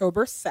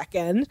October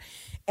 2nd.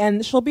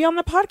 And she'll be on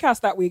the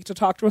podcast that week to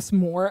talk to us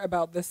more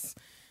about this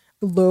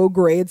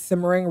low-grade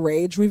simmering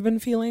rage we've been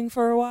feeling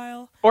for a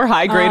while. Or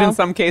high-grade in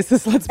some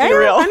cases, let's be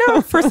real. I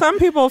know. For some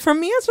people. For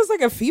me, it's just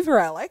like a fever.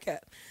 I like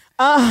it.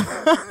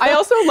 I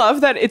also love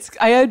that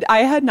I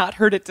had not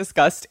heard it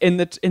discussed in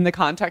the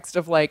context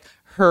of like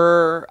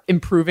her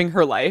improving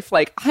her life.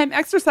 Like, I'm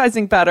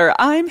exercising better.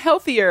 I'm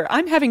healthier.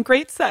 I'm having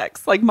great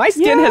sex. Like, my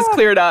skin has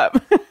cleared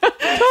up.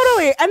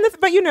 Totally. And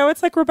but you know,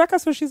 it's like Rebecca,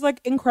 so she's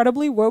like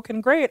incredibly woke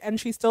and great. And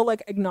she still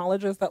like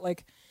acknowledges that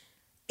like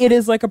it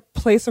is like a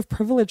place of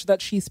privilege that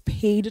she's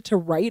paid to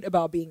write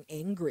about being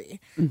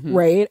angry. Mm-hmm.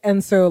 Right.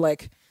 And so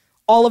like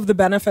all of the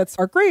benefits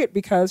are great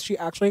because she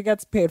actually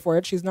gets paid for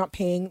it. She's not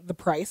paying the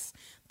price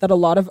that a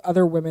lot of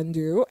other women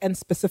do, and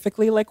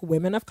specifically like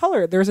women of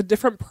color. There's a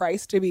different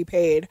price to be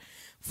paid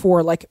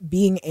for like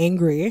being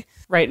angry.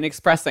 Right, and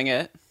expressing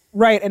it.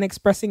 Right, and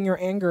expressing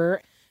your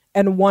anger.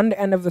 And one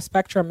end of the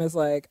spectrum is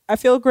like, I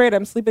feel great,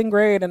 I'm sleeping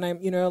great, and I'm,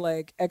 you know,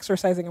 like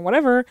exercising and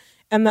whatever.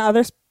 And the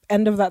other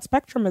end of that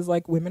spectrum is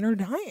like, women are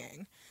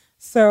dying.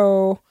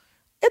 So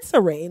it's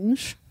a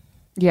range.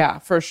 Yeah,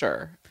 for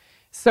sure.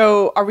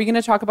 So are we going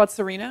to talk about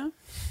Serena?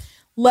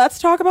 Let's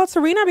talk about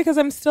Serena because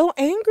I'm still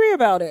angry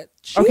about it.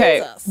 Jesus.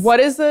 Okay.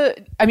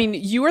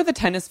 You are the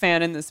tennis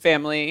fan in this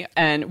family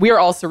and we are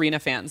all Serena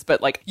fans,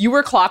 but like you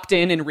were clocked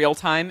in real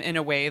time in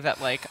a way that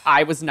like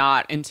I was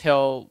not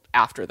until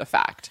after the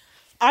fact.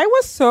 I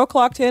was so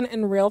clocked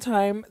in real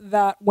time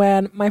that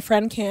when my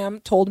friend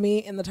Cam told me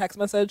in the text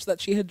message that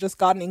she had just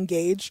gotten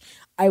engaged,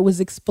 I was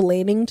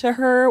explaining to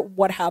her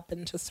what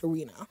happened to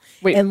Serena.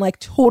 Wait. And like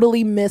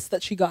totally missed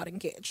that she got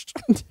engaged.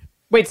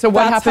 Wait, so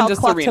what happened to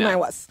Serena? I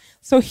was.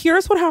 So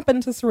here's what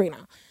happened to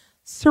Serena.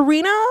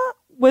 Serena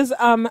was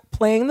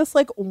playing this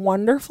like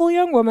wonderful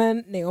young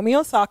woman, Naomi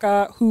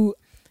Osaka, who,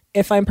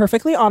 if I'm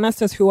perfectly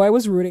honest, is who I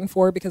was rooting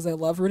for because I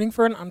love rooting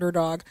for an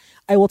underdog.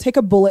 I will take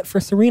a bullet for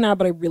Serena,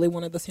 but I really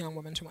wanted this young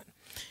woman to win.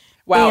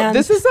 Wow,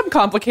 this is some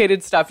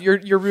complicated stuff.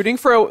 You're rooting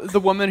for the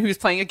woman who's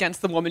playing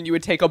against the woman you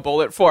would take a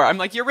bullet for. I'm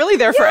like, you're really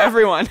there for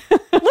everyone.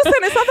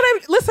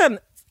 Listen,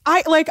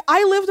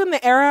 I lived in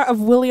the era of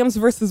Williams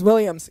versus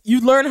Williams.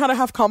 You learn how to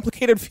have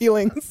complicated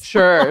feelings.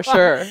 Sure.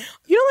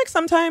 You know, like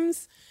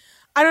sometimes,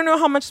 I don't know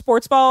how much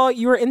sports ball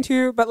you were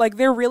into, but like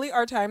there really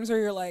are times where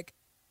you're like,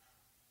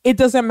 it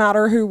doesn't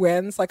matter who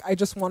wins. Like, I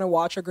just want to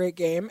watch a great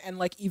game. And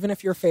like, even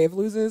if your fave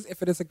loses,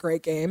 if it is a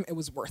great game, it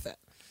was worth it.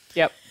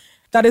 Yep.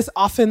 That is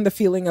often the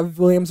feeling of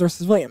Williams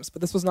versus Williams,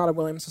 but this was not a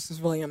Williams versus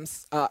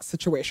Williams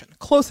situation.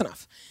 Close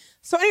enough.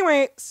 So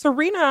anyway,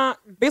 Serena,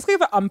 basically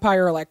the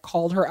umpire like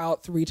called her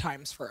out 3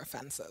 times for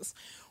offenses.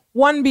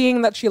 One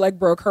being that she like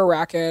broke her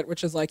racket,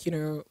 which is like, you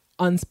know,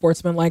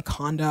 unsportsmanlike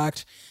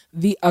conduct.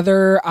 The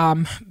other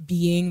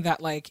being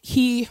that like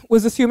he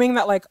was assuming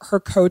that like her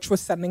coach was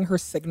sending her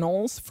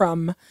signals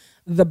from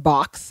the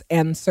box,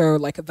 and so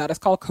like that is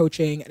called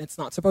coaching, and it's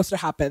not supposed to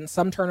happen.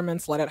 Some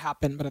tournaments let it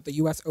happen, but at the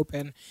US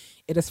Open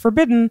it is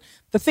forbidden.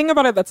 The thing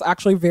about it that's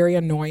actually very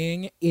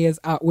annoying is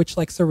which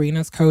like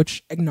Serena's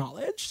coach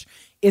acknowledged,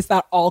 is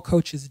that all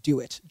coaches do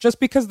it. Just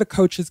because the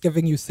coach is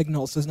giving you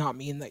signals does not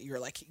mean that you're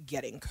like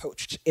getting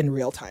coached in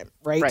real time,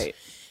 right?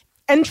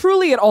 And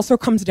truly, it also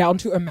comes down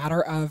to a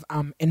matter of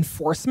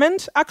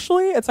enforcement,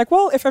 actually. It's like,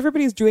 well, if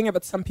everybody's doing it,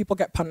 but some people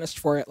get punished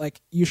for it, like,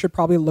 you should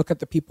probably look at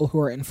the people who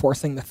are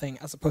enforcing the thing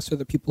as opposed to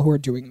the people who are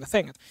doing the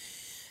thing.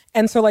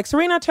 And so, like,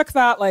 Serena took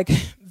that, like,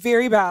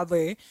 very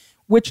badly,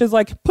 which is,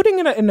 like, putting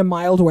it in a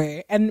mild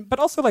way. But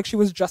also, like, she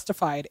was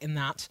justified in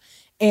that.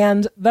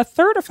 And the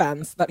third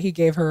offense that he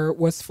gave her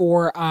was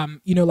for,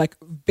 you know, like,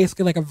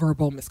 basically, like, a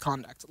verbal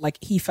misconduct. Like,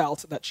 he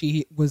felt that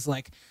she was,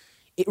 like,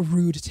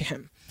 rude to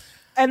him.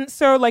 And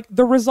so, like,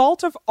 the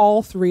result of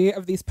all 3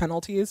 of these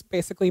penalties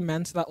basically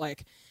meant that,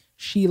 like,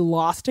 she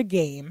lost a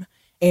game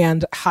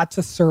and had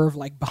to serve,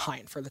 like,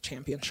 behind for the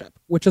championship,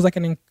 which is, like,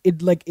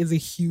 is a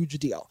huge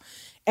deal.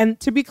 And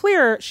to be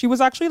clear, she was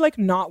actually, like,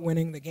 not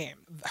winning the game.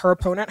 Her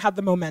opponent had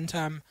the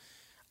momentum,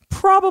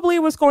 probably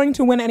was going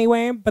to win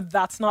anyway, but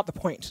that's not the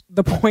point.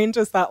 The point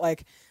is that,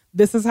 like,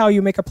 this is how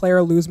you make a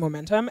player lose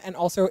momentum, and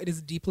also it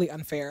is deeply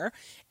unfair.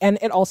 And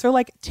it also,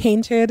 like,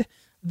 tainted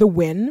the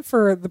win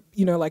for the,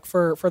 you know, like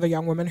for the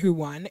young woman who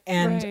won,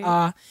 and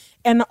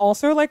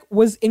also like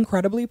was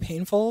incredibly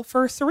painful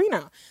for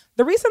Serena.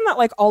 The reason that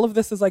like all of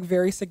this is like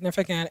very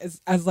significant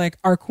is, as like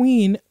our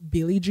queen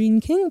Billie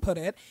Jean King put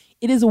it,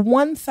 it is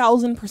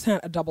 1000%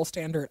 a double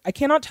standard. I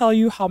cannot tell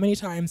you how many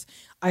times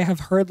I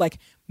have heard like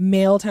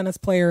male tennis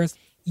players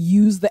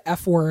use the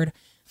F word.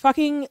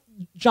 Fucking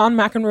John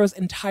McEnroe's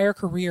entire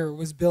career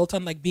was built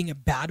on like being a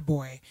bad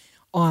boy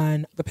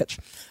on the pitch.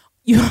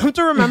 You have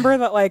to remember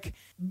that, like,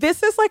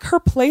 this is, like, her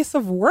place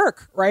of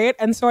work, right?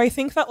 And so I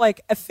think that, like,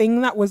 a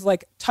thing that was,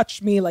 like,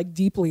 touched me, like,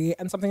 deeply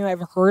and something that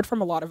I've heard from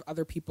a lot of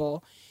other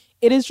people,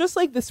 it is just,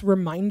 like, this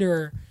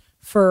reminder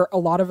for a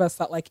lot of us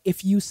that, like,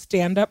 if you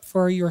stand up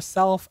for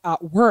yourself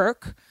at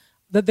work,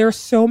 that there's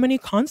so many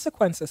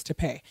consequences to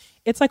pay.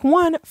 It's, like,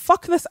 one,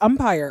 fuck this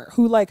umpire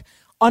who, like,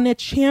 on a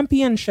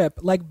championship,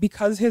 like,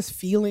 because his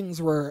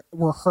feelings were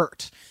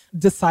hurt,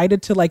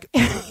 decided to, like,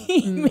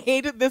 he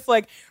made this,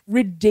 like,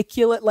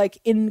 ridiculous, like,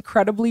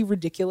 incredibly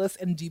ridiculous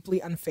and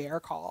deeply unfair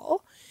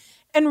call,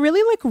 and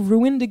really, like,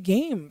 ruined a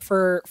game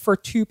for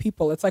 2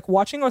 people. It's like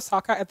watching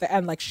Osaka at the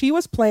end, like, she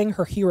was playing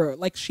her hero.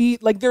 Like,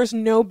 there's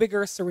no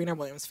bigger Serena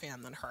Williams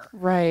fan than her.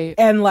 Right.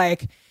 And,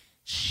 like,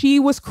 she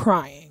was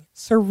crying.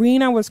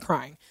 Serena was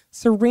crying.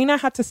 Serena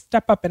had to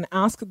step up and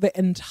ask the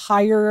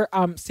entire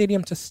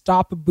stadium to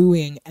stop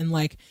booing and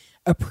like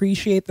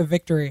appreciate the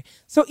victory.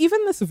 So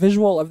even this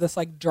visual of this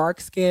like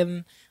dark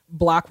skinned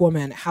Black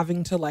woman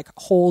having to like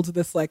hold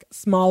this like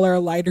smaller,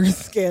 lighter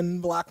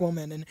skinned Black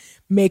woman and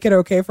make it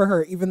okay for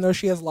her, even though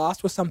she has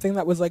lost, was something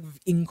that was like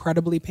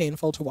incredibly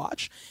painful to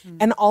watch.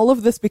 And all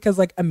of this because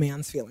like a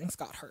man's feelings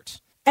got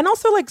hurt. And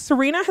also, like,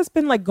 Serena has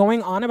been, like,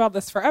 going on about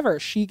this forever.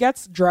 She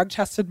gets drug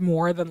tested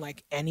more than,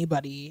 like,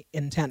 anybody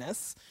in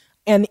tennis.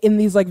 And in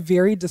these, like,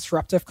 very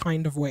disruptive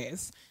kind of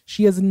ways.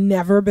 She has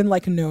never been,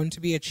 like, known to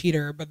be a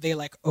cheater, but they,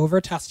 like,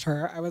 over-test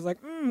her. I was like,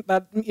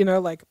 that, you know,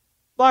 like,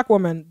 Black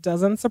woman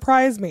doesn't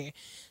surprise me.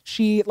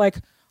 She, like,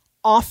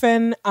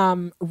 often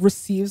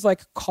receives,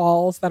 like,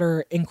 calls that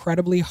are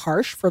incredibly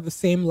harsh for the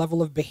same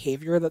level of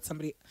behavior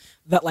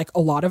that, like, a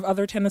lot of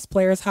other tennis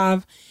players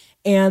have.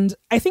 And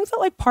I think that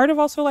like part of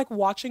also like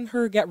watching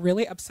her get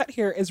really upset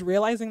here is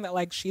realizing that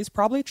like she's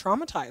probably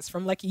traumatized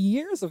from like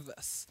years of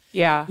this.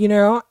 Yeah. You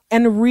know,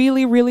 and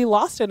really, really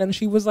lost it. And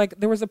she was like,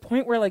 there was a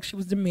point where like she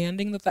was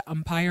demanding that the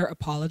umpire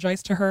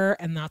apologize to her.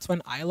 And that's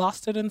when I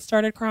lost it and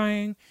started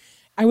crying.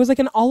 I was like,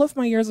 in all of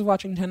my years of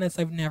watching tennis,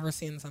 I've never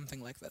seen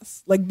something like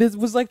this. Like this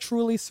was like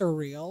truly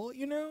surreal,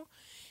 you know?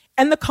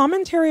 And the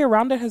commentary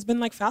around it has been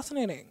like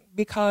fascinating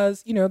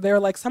because, you know, there are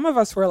like some of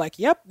us who are like,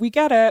 yep, we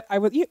get it.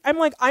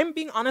 I'm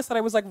being honest that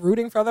I was like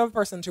rooting for the other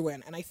person to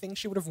win. And I think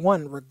she would have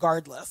won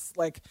regardless.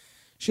 Like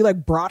she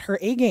like brought her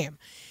A game.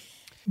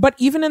 But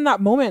even in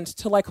that moment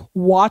to like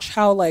watch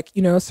how like,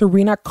 you know,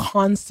 Serena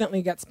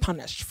constantly gets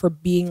punished for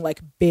being like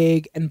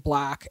big and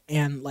Black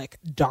and like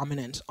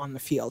dominant on the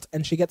field.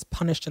 And she gets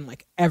punished in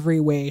like every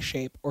way,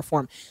 shape or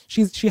form.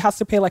 She has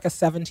to pay like a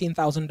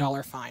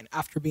 $17,000 fine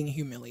after being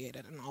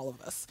humiliated in all of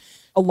this.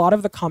 A lot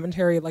of the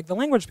commentary, like the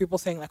language, people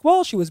saying like,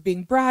 well, she was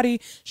being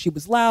bratty. She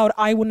was loud.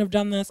 I wouldn't have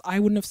done this.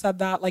 I wouldn't have said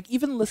that. Like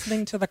even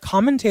listening to the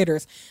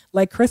commentators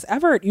like Chris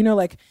Evert, you know,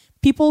 like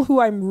people who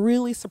I'm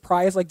really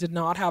surprised like did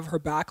not have her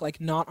back, like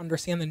not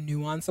understand the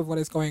nuance of what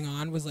is going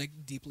on, was like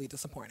deeply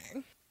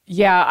disappointing.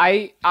 Yeah,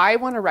 I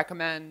want to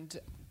recommend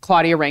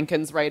Claudia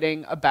Rankine's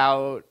writing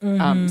about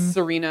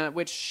Serena,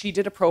 which she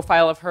did a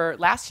profile of her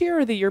last year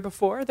or the year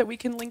before that we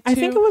can link to. I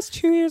think it was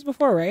 2 years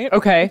before, right?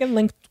 Okay.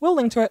 We'll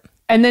link to it.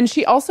 And then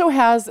she also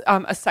has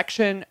a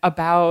section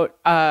about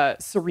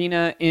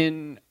Serena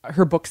in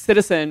her book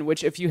Citizen,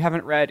 which if you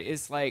haven't read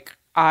is like,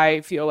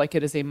 I feel like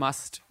it is a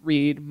must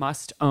read,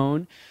 must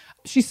own.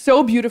 She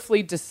so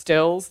beautifully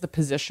distills the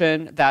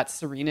position that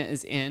Serena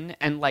is in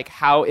and like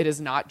how it is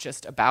not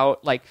just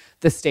about like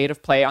the state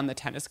of play on the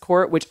tennis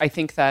court, which I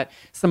think that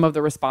some of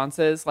the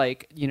responses,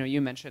 like, you know,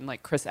 you mentioned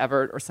like Chris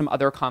Evert or some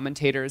other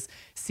commentators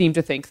seem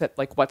to think that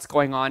like what's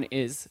going on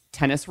is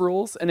tennis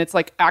rules. And it's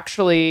like,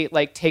 actually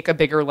like take a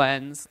bigger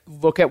lens,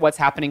 look at what's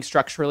happening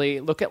structurally,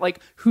 look at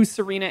like who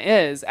Serena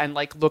is and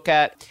like look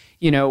at,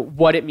 you know,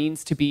 what it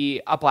means to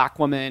be a Black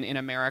woman in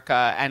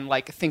America and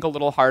like think a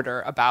little harder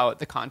about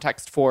the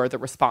context for the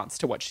response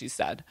to what she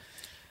said.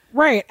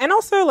 Right. And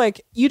also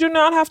like you do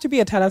not have to be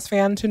a tennis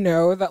fan to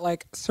know that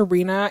like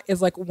Serena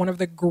is like one of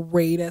the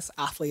greatest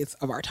athletes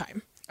of our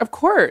time. Of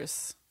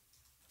course.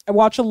 I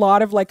watch a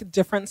lot of like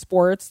different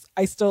sports.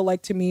 I still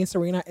like, to me,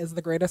 Serena is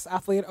the greatest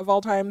athlete of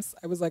all times.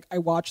 I was like, I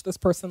watch this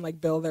person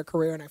like build their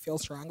career and I feel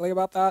strongly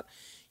about that.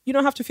 You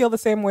don't have to feel the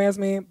same way as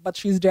me, but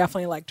she's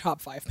definitely like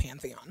top 5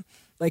 pantheon.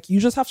 Like,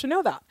 you just have to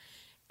know that.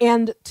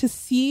 And to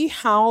see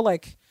how,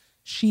 like,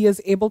 she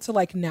is able to,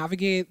 like,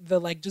 navigate the,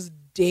 like, just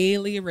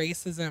daily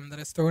racism that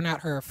is thrown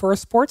at her for a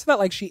sport that,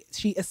 like, she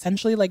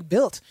essentially, like,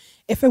 built.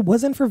 If it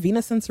wasn't for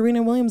Venus and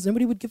Serena Williams,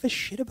 nobody would give a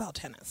shit about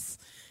tennis.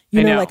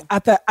 You know, like,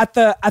 at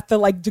the,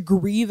 like,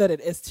 degree that it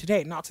is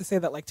today. Not to say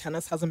that, like,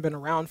 tennis hasn't been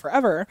around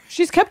forever.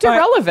 She's kept it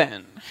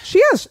relevant. She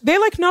is. They,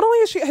 like, not only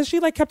has she,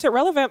 like, kept it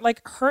relevant,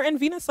 like, her and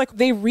Venus, like,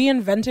 they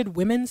reinvented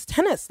women's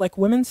tennis. Like,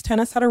 women's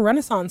tennis had a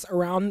renaissance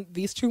around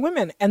these two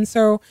women. And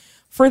so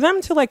for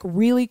them to, like,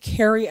 really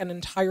carry an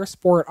entire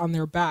sport on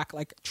their back,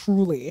 like,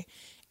 truly,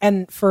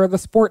 and for the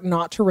sport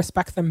not to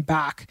respect them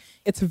back,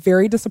 it's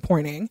very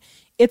disappointing.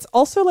 It's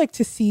also like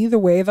to see the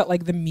way that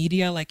like the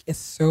media like is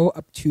so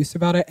obtuse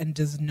about it and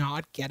does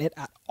not get it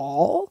at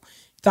all.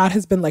 That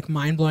has been like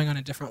mind blowing on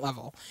a different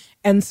level.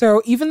 And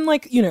so even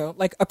like, you know,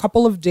 like a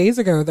couple of days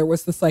ago, there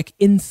was this like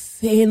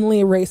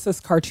insanely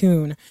racist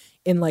cartoon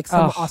in like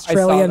some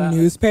Australian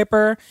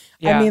newspaper.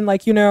 Yeah. I mean,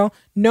 like, you know,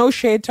 no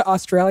shade to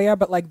Australia,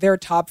 but like their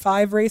top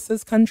 5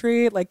 racist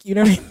country, like, you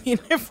know what I mean?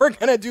 If we're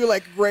going to do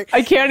like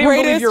I can't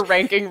even believe you're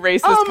ranking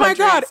racist countries. My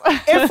God.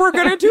 If we're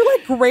going to do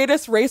like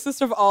greatest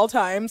racist of all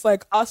times,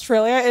 like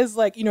Australia is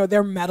like, you know,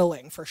 they're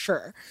meddling for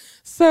sure.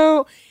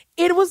 So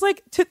it was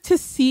like to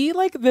see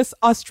like this,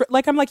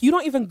 like, I'm like, you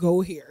don't even go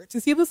here. To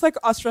see this like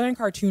Australian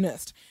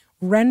cartoonist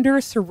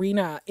render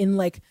Serena in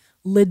like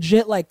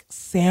legit like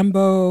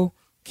Sambo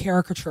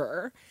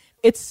caricature.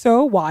 It's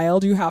so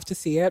wild. You have to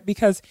see it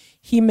because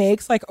he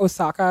makes like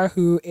Osaka,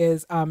 who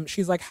is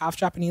she's like half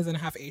Japanese and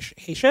half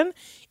Haitian.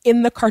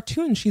 In the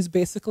cartoon, she's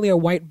basically a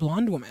white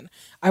blonde woman.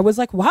 I was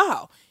like,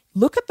 wow,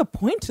 look at the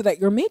point that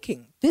you're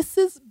making. This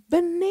is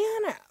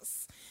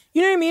bananas.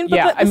 You know what I mean? But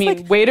yeah, I mean,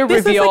 like, way to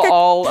reveal like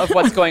all of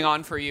what's going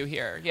on for you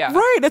here. Yeah.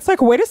 Right. It's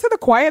like, way to say the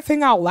quiet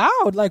thing out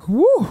loud. Like,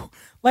 whoo,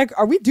 like,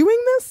 are we doing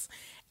this?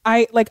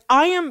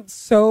 I'm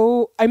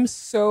so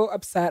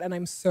upset and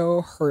I'm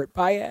so hurt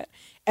by it.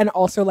 And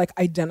also like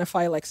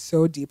identify like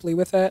so deeply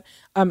with it.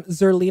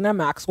 Zerlina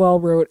Maxwell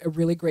wrote a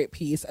really great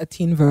piece at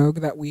Teen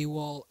Vogue that we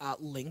will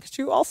link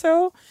to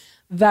also.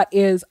 That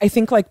is, I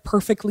think like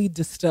perfectly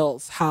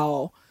distills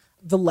how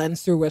the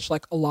lens through which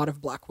like a lot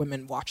of Black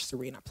women watch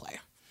Serena play.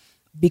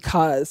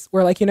 Because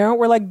we're like, you know,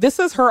 we're like, this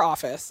is her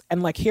office.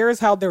 And like, here's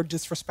how they're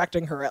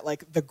disrespecting her at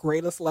like the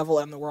greatest level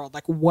in the world.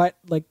 Like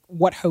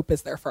what hope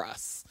is there for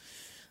us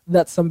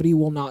that somebody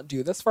will not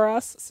do this for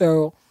us?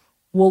 So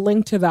we'll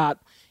link to that.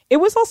 It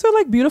was also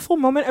like beautiful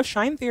moment of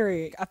shine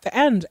theory at the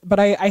end, but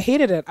I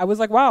hated it. I was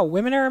like, wow,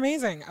 women are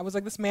amazing. I was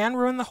like, this man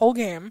ruined the whole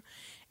game.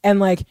 And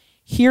like,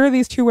 here are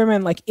these two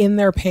women like in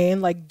their pain,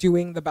 like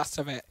doing the best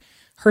of it.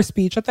 Her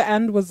speech at the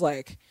end was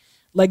like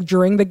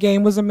during the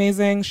game was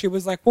amazing. She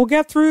was like, we'll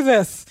get through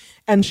this.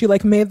 And she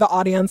like made the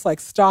audience like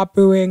stop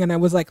booing. And I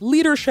was like,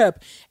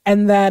 leadership.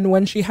 And then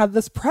when she had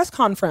this press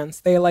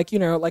conference, they like, you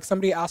know, like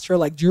somebody asked her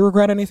like, do you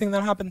regret anything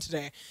that happened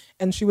today?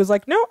 And she was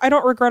like, no, I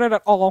don't regret it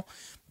at all.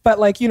 But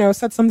like, you know,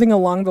 said something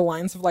along the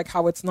lines of like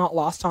how it's not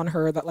lost on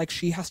her that like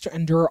she has to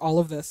endure all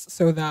of this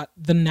so that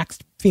the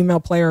next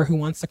female player who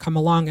wants to come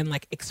along and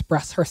like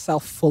express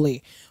herself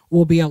fully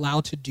will be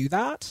allowed to do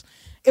that.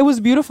 It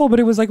was beautiful, but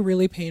it was like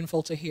really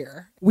painful to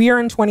hear. We are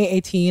in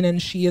 2018 and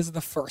she is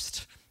the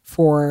first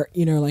for,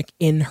 you know, like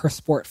in her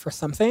sport for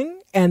something.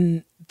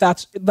 And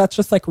that's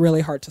just like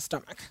really hard to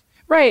stomach.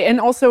 Right. And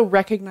also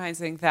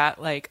recognizing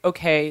that like,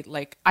 okay,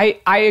 like I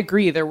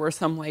agree there were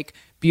some like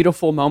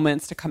beautiful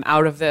moments to come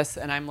out of this.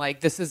 And I'm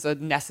like, this is a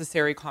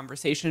necessary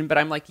conversation. But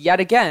I'm like, yet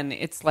again,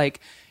 it's like,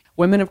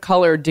 women of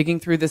color digging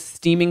through this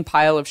steaming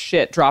pile of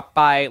shit dropped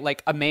by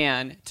like a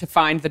man to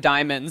find the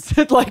diamonds,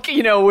 like,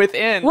 you know,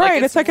 within.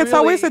 Right. It's really... it's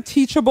always a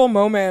teachable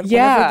moment.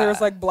 Yeah. Whenever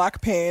there's like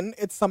black pain,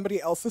 it's somebody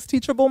else's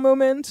teachable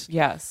moment.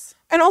 Yes.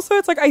 And also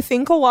it's like, I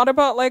think a lot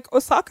about like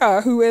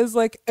Osaka, who is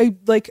like a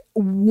like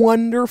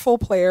wonderful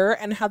player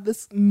and had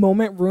this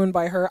moment ruined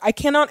by her. I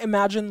cannot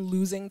imagine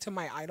losing to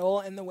my idol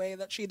in the way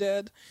that she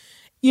did.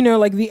 You know,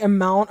 like the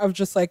amount of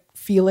just like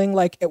feeling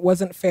like it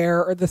wasn't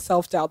fair, or the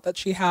self-doubt that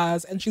she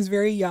has, and she's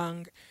very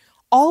young.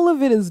 All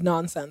of it is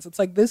nonsense. It's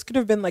like, this could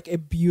have been like a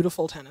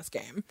beautiful tennis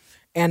game,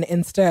 and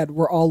instead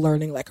we're all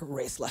learning like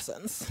race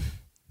lessons.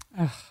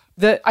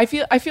 I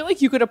feel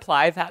like you could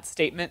apply that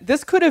statement.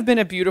 This could have been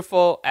a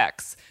beautiful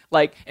X.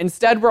 Like,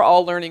 instead we're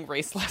all learning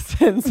race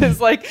lessons is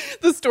like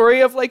the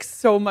story of like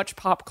so much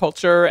pop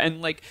culture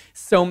and like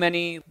so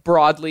many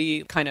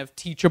broadly kind of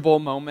teachable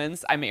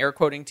moments. I'm air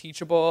quoting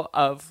teachable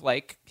of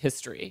like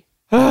history.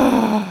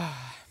 Good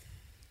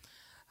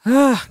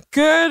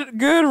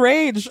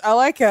rage. I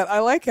like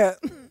it.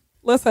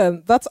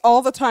 Listen, that's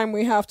all the time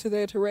we have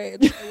today to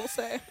rage, I will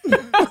say.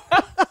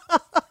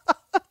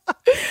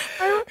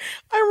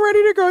 I'm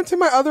ready to go into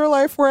my other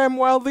life where I'm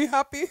wildly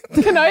happy.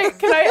 Can I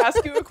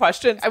ask you a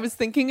question? I was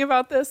thinking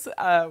about this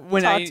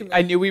when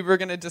I knew we were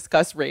going to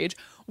discuss rage.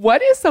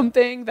 What is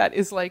something that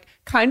is like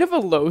kind of a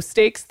low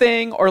stakes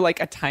thing, or like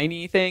a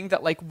tiny thing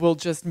that like will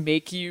just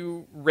make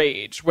you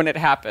rage when it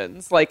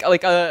happens? Like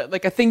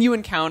a thing you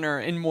encounter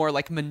in more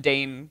like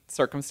mundane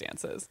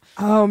circumstances.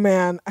 Oh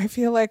man, I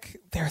feel like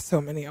there are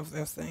so many of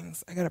those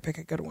things. I got to pick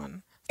a good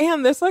one.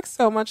 And there's like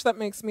so much that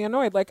makes me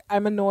annoyed. Like,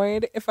 I'm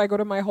annoyed if I go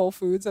to my Whole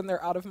Foods and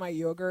they're out of my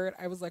yogurt.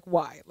 I was like,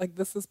 why? Like,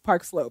 this is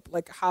Park Slope.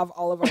 Like, have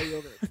all of our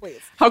yogurt,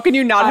 please. How can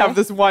you not have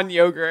this one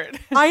yogurt?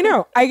 I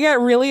know. I get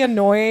really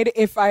annoyed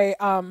if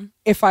I'm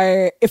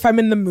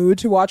in the mood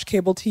to watch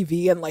cable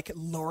TV and like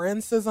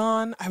Lawrence is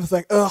on. I was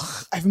like,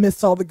 ugh, I've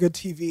missed all the good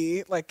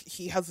TV. Like,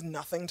 he has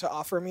nothing to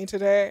offer me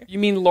today. You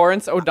mean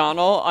Lawrence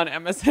O'Donnell on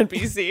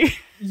MSNBC?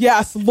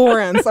 Yes,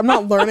 Lawrence. I'm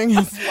not learning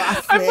his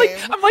last name.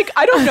 I'm like,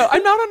 I don't know.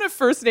 I'm not on a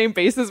first name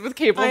basis with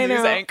cable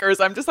news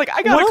anchors. I'm just like,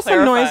 I gotta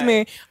clarify. What else annoys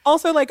me?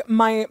 Also, like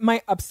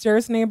my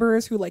upstairs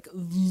neighbors who like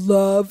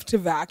love to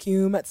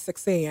vacuum at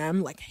 6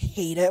 a.m. like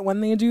hate it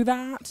when they do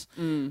that.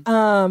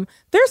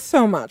 There's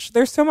so much.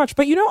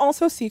 But you know,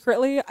 also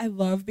secretly, I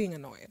love being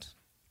annoyed.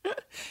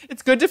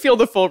 It's good to feel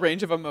the full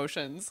range of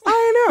emotions.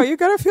 I know. You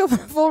got to feel the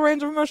full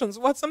range of emotions.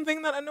 What's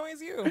something that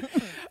annoys you?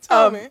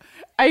 Tell me.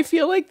 I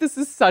feel like this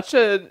is such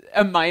a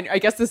minor, I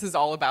guess this is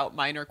all about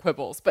minor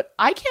quibbles, but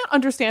I can't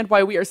understand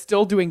why we are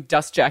still doing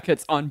dust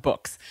jackets on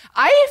books.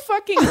 I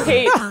fucking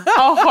hate a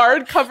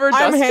hardcover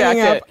dust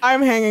jacket.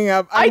 I'm hanging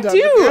up. I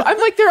do. I'm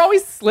like, they're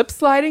always slip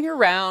sliding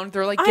around.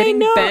 They're like getting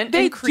bent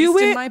and creased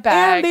in my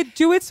bag. And they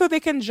do it so they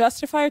can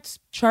justify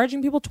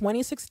charging people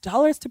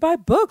 $26 to buy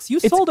books. You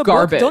sold a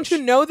book. Don't you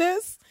know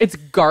this? It's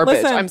garbage.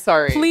 Listen, I'm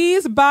sorry.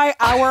 Please buy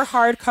our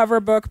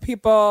hardcover book,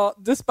 people,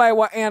 despite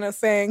what Anna's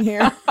saying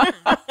here.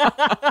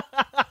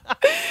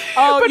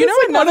 Oh, you know,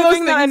 like another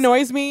thing that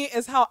annoys me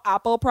is how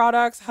Apple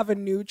products have a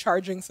new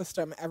charging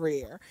system every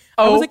year.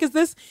 I was like, is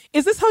this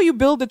how you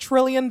build $1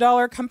 trillion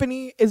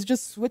company? Is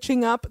just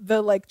switching up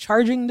the like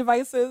charging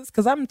devices?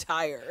 Because I'm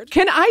tired.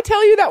 Can I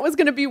tell you that was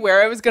going to be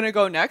where I was going to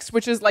go next,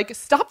 which is like,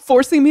 stop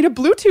forcing me to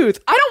Bluetooth.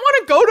 I don't want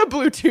to go to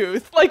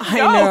Bluetooth. Like,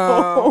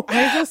 no.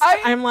 I know.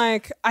 I'm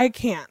like, I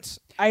can't.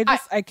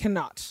 I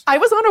cannot. I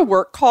was on a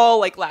work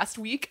call like last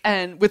week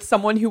and with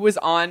someone who was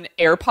on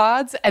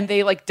AirPods and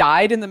they like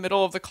died in the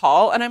middle of the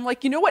call. And I'm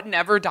like, you know what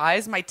never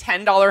dies? My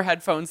 $10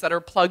 headphones that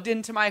are plugged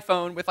into my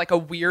phone with like a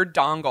weird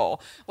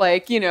dongle.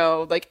 Like, you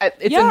know, like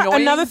it's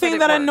annoying. Another thing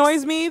that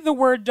annoys me, the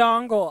word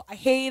dongle. I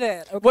hate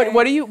it. Okay?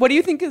 What do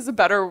you think is a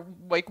better,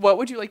 like, what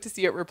would you like to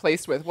see it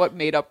replaced with? What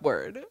made up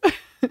word?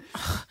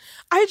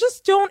 I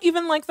just don't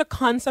even like the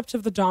concept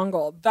of the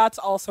dongle. That's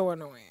also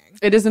annoying.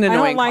 It is an annoying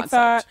I don't like concept.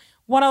 that.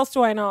 What else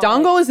do I not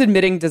Dongle like? is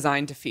admitting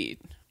design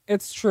defeat.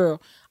 It's true.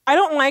 I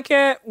don't like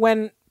it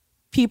when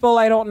people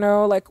I don't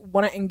know like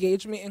want to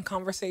engage me in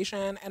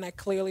conversation and I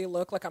clearly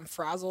look like I'm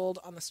frazzled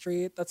on the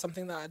street. That's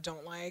something that I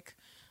don't like.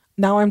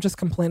 Now I'm just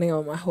complaining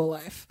about my whole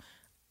life.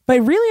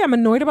 But really, I'm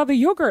annoyed about the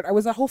yogurt. I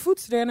was at Whole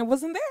Foods today and it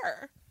wasn't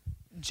there.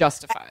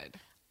 Justified.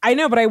 I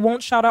know, but I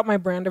won't shout out my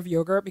brand of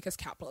yogurt because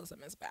capitalism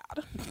is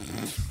bad.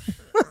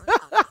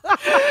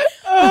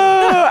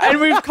 And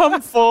we've come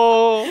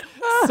full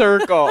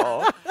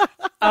circle.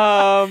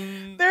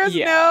 There's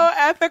no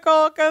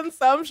ethical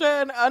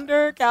consumption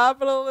under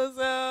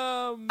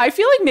capitalism. I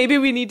feel like maybe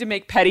we need to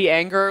make petty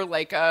anger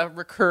like a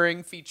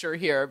recurring feature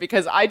here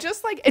because I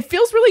just like, it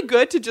feels really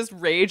good to just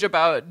rage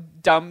about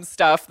dumb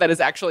stuff that is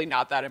actually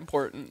not that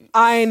important.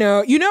 I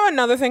know. You know,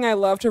 another thing I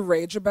love to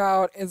rage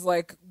about is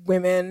like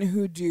women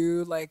who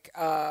do like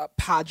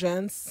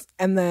pageants,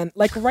 and then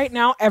like right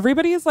now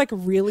everybody is like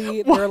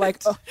really they're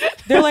like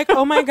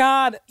oh my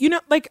god, you know,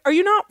 like, are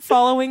you not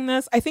following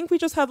this? I think we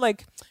just had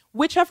like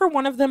whichever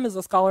one of them is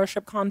a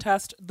scholarship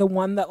contest, the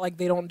one that like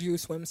they don't do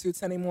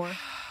swimsuits anymore.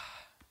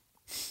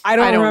 I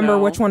don't remember know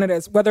which one it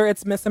is, whether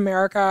it's Miss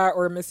America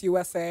or Miss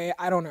USA.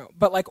 I don't know.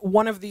 But like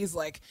one of these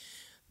like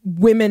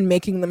women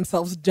making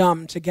themselves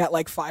dumb to get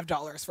like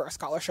 $5 for a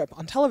scholarship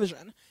on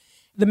television.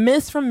 The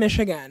Miss from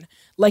Michigan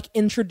like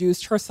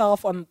introduced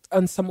herself on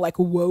some like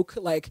woke,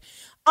 like,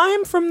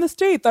 I'm from the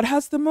state that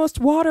has the most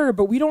water,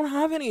 but we don't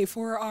have any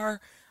for our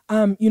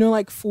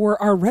like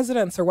for our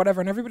residents or whatever.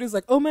 And everybody's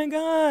like, oh my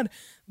God,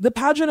 the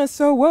pageant is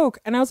so woke.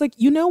 And I was like,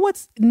 you know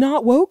what's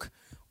not woke?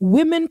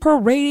 Women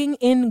parading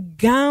in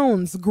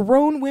gowns,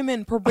 grown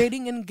women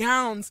parading in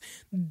gowns,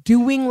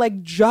 doing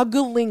like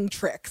juggling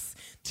tricks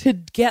to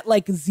get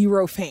like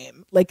zero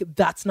fame. Like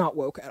that's not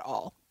woke at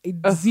all.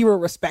 Zero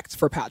respect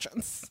for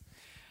pageants.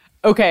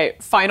 Okay,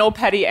 final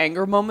petty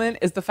anger moment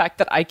is the fact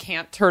that I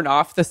can't turn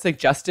off the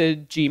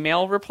suggested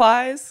Gmail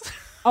replies.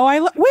 Oh,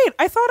 wait,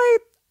 I thought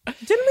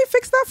didn't we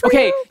fix that for you?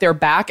 Okay, they're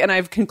back, and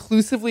I've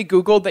conclusively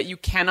Googled that you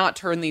cannot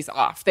turn these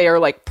off. They are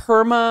like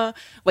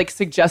like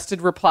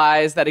suggested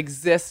replies that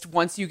exist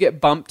once you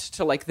get bumped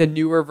to like the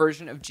newer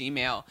version of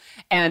Gmail.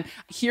 And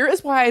here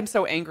is why I'm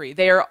so angry.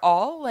 They are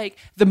all like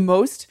the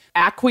most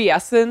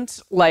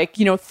acquiescent, like,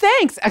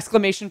 thanks,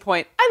 exclamation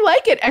point. I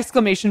like it,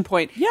 exclamation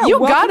point. Yeah, you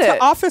got it.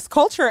 To office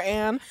culture,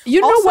 Anne.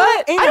 You know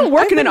what? Anne, I don't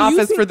work in an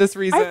office for this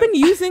reason. I've been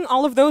using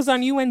all of those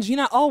on you and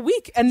Gina all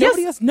week, and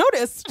nobody has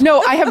noticed.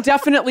 No, I have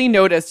definitely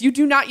noticed. You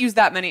do not use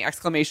that many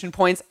exclamation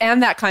points,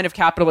 and that kind of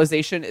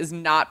capitalization is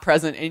not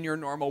present in your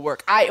normal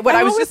work. I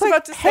was just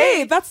about to say,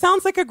 hey, that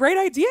sounds like a great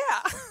idea.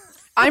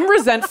 I'm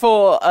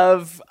resentful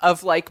of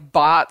like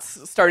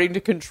bots starting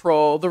to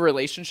control the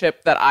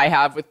relationship that I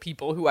have with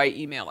people who I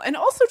email. And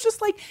also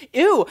just like,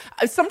 ew,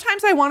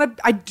 sometimes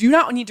I do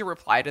not need to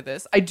reply to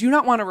this. I do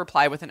not want to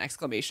reply with an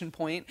exclamation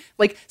point.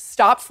 Like,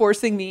 stop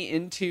forcing me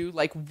into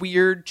like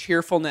weird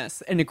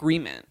cheerfulness and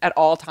agreement at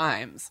all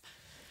times.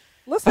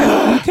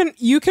 Listen,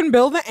 you can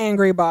build the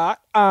angry bot,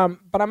 but I'm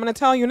going to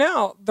tell you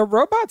now, the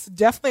robots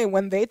definitely,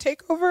 when they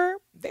take over,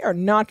 they are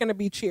not going to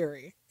be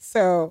cheery.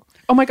 So,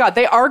 oh my God,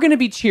 they are going to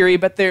be cheery,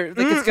 but they're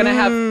like, it's going to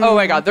have, oh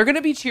my God, they're going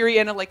to be cheery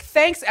and a like,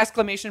 thanks,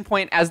 exclamation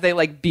point, as they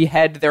like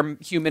behead their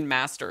human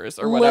masters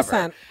or whatever.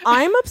 Listen,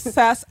 I'm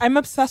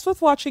obsessed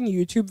with watching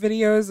YouTube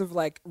videos of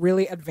like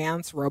really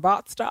advanced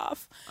robot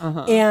stuff.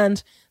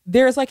 And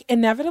there's like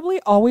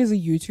inevitably always a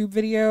YouTube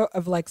video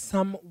of like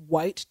some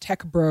white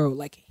tech bro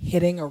like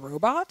hitting a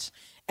robot.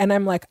 And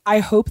I'm like, I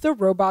hope the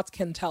robots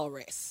can tell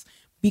race,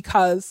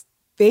 because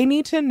they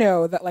need to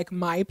know that like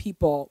my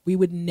people, we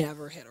would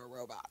never hit a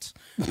robot.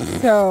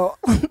 So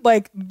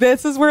like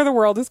this is where the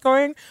world is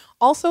going.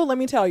 Also, let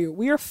me tell you,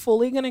 we are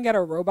fully going to get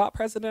a robot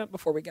president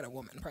before we get a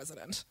woman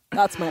president.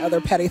 That's my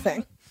other petty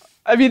thing.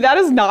 I mean, that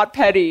is not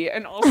petty.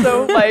 And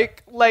also,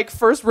 like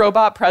first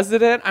robot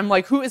president, I'm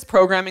like, who is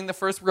programming the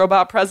first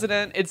robot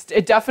president?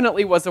 It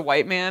definitely was a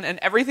white man. And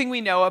everything we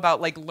know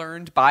about like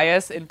learned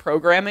bias in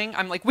programming,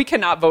 I'm like, we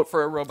cannot vote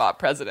for a robot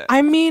president.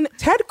 I mean,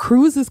 Ted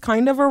Cruz is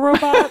kind of a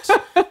robot.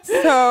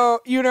 So,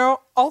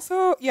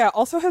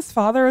 also his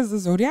father is a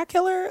Zodiac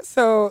killer.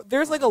 So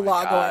there's like a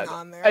lot going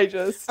on there.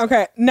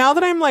 Okay, now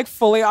that I'm like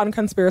fully on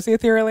conspiracy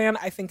theory land,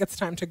 I think it's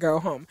time to go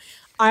home.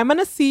 I'm going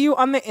to see you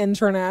on the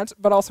internet,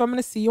 but also I'm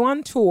going to see you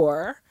on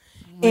tour.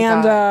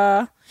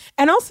 And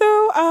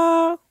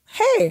also,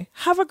 hey,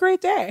 have a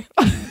great day.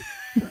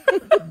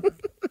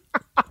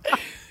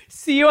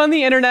 See you on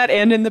the internet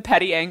and in the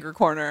petty anger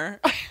corner.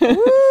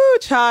 Woo,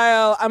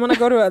 child. I'm going to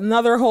go to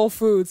another Whole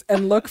Foods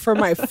and look for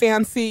my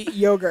fancy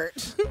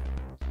yogurt.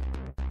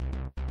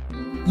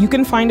 You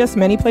can find us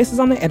many places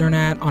on the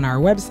internet, on our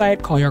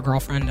website,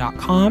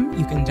 callyourgirlfriend.com.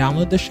 You can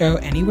download the show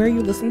anywhere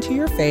you listen to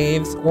your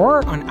faves,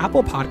 or on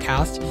Apple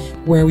Podcast,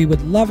 where we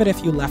would love it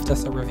if you left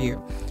us a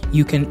review.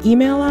 You can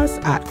email us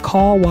at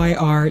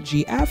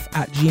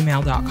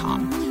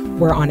callyrgf@gmail.com.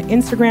 We're on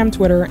Instagram,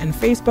 Twitter, and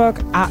Facebook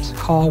at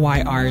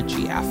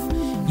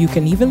callyrgf. You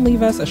can even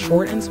leave us a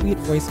short and sweet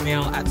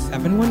voicemail at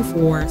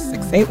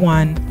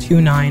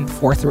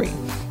 714-681-2943.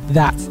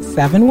 That's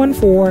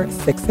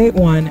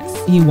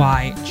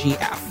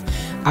 714-681-CYGF.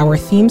 Our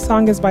theme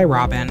song is by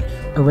Robin.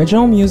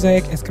 Original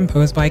music is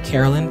composed by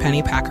Carolyn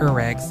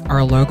Pennypacker-Riggs.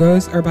 Our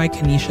logos are by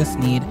Kanisha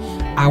Sneed.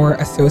 Our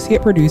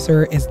associate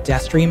producer is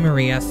Destry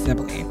Maria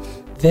Sibley.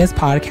 This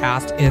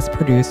podcast is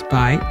produced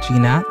by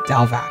Gina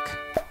Delvac.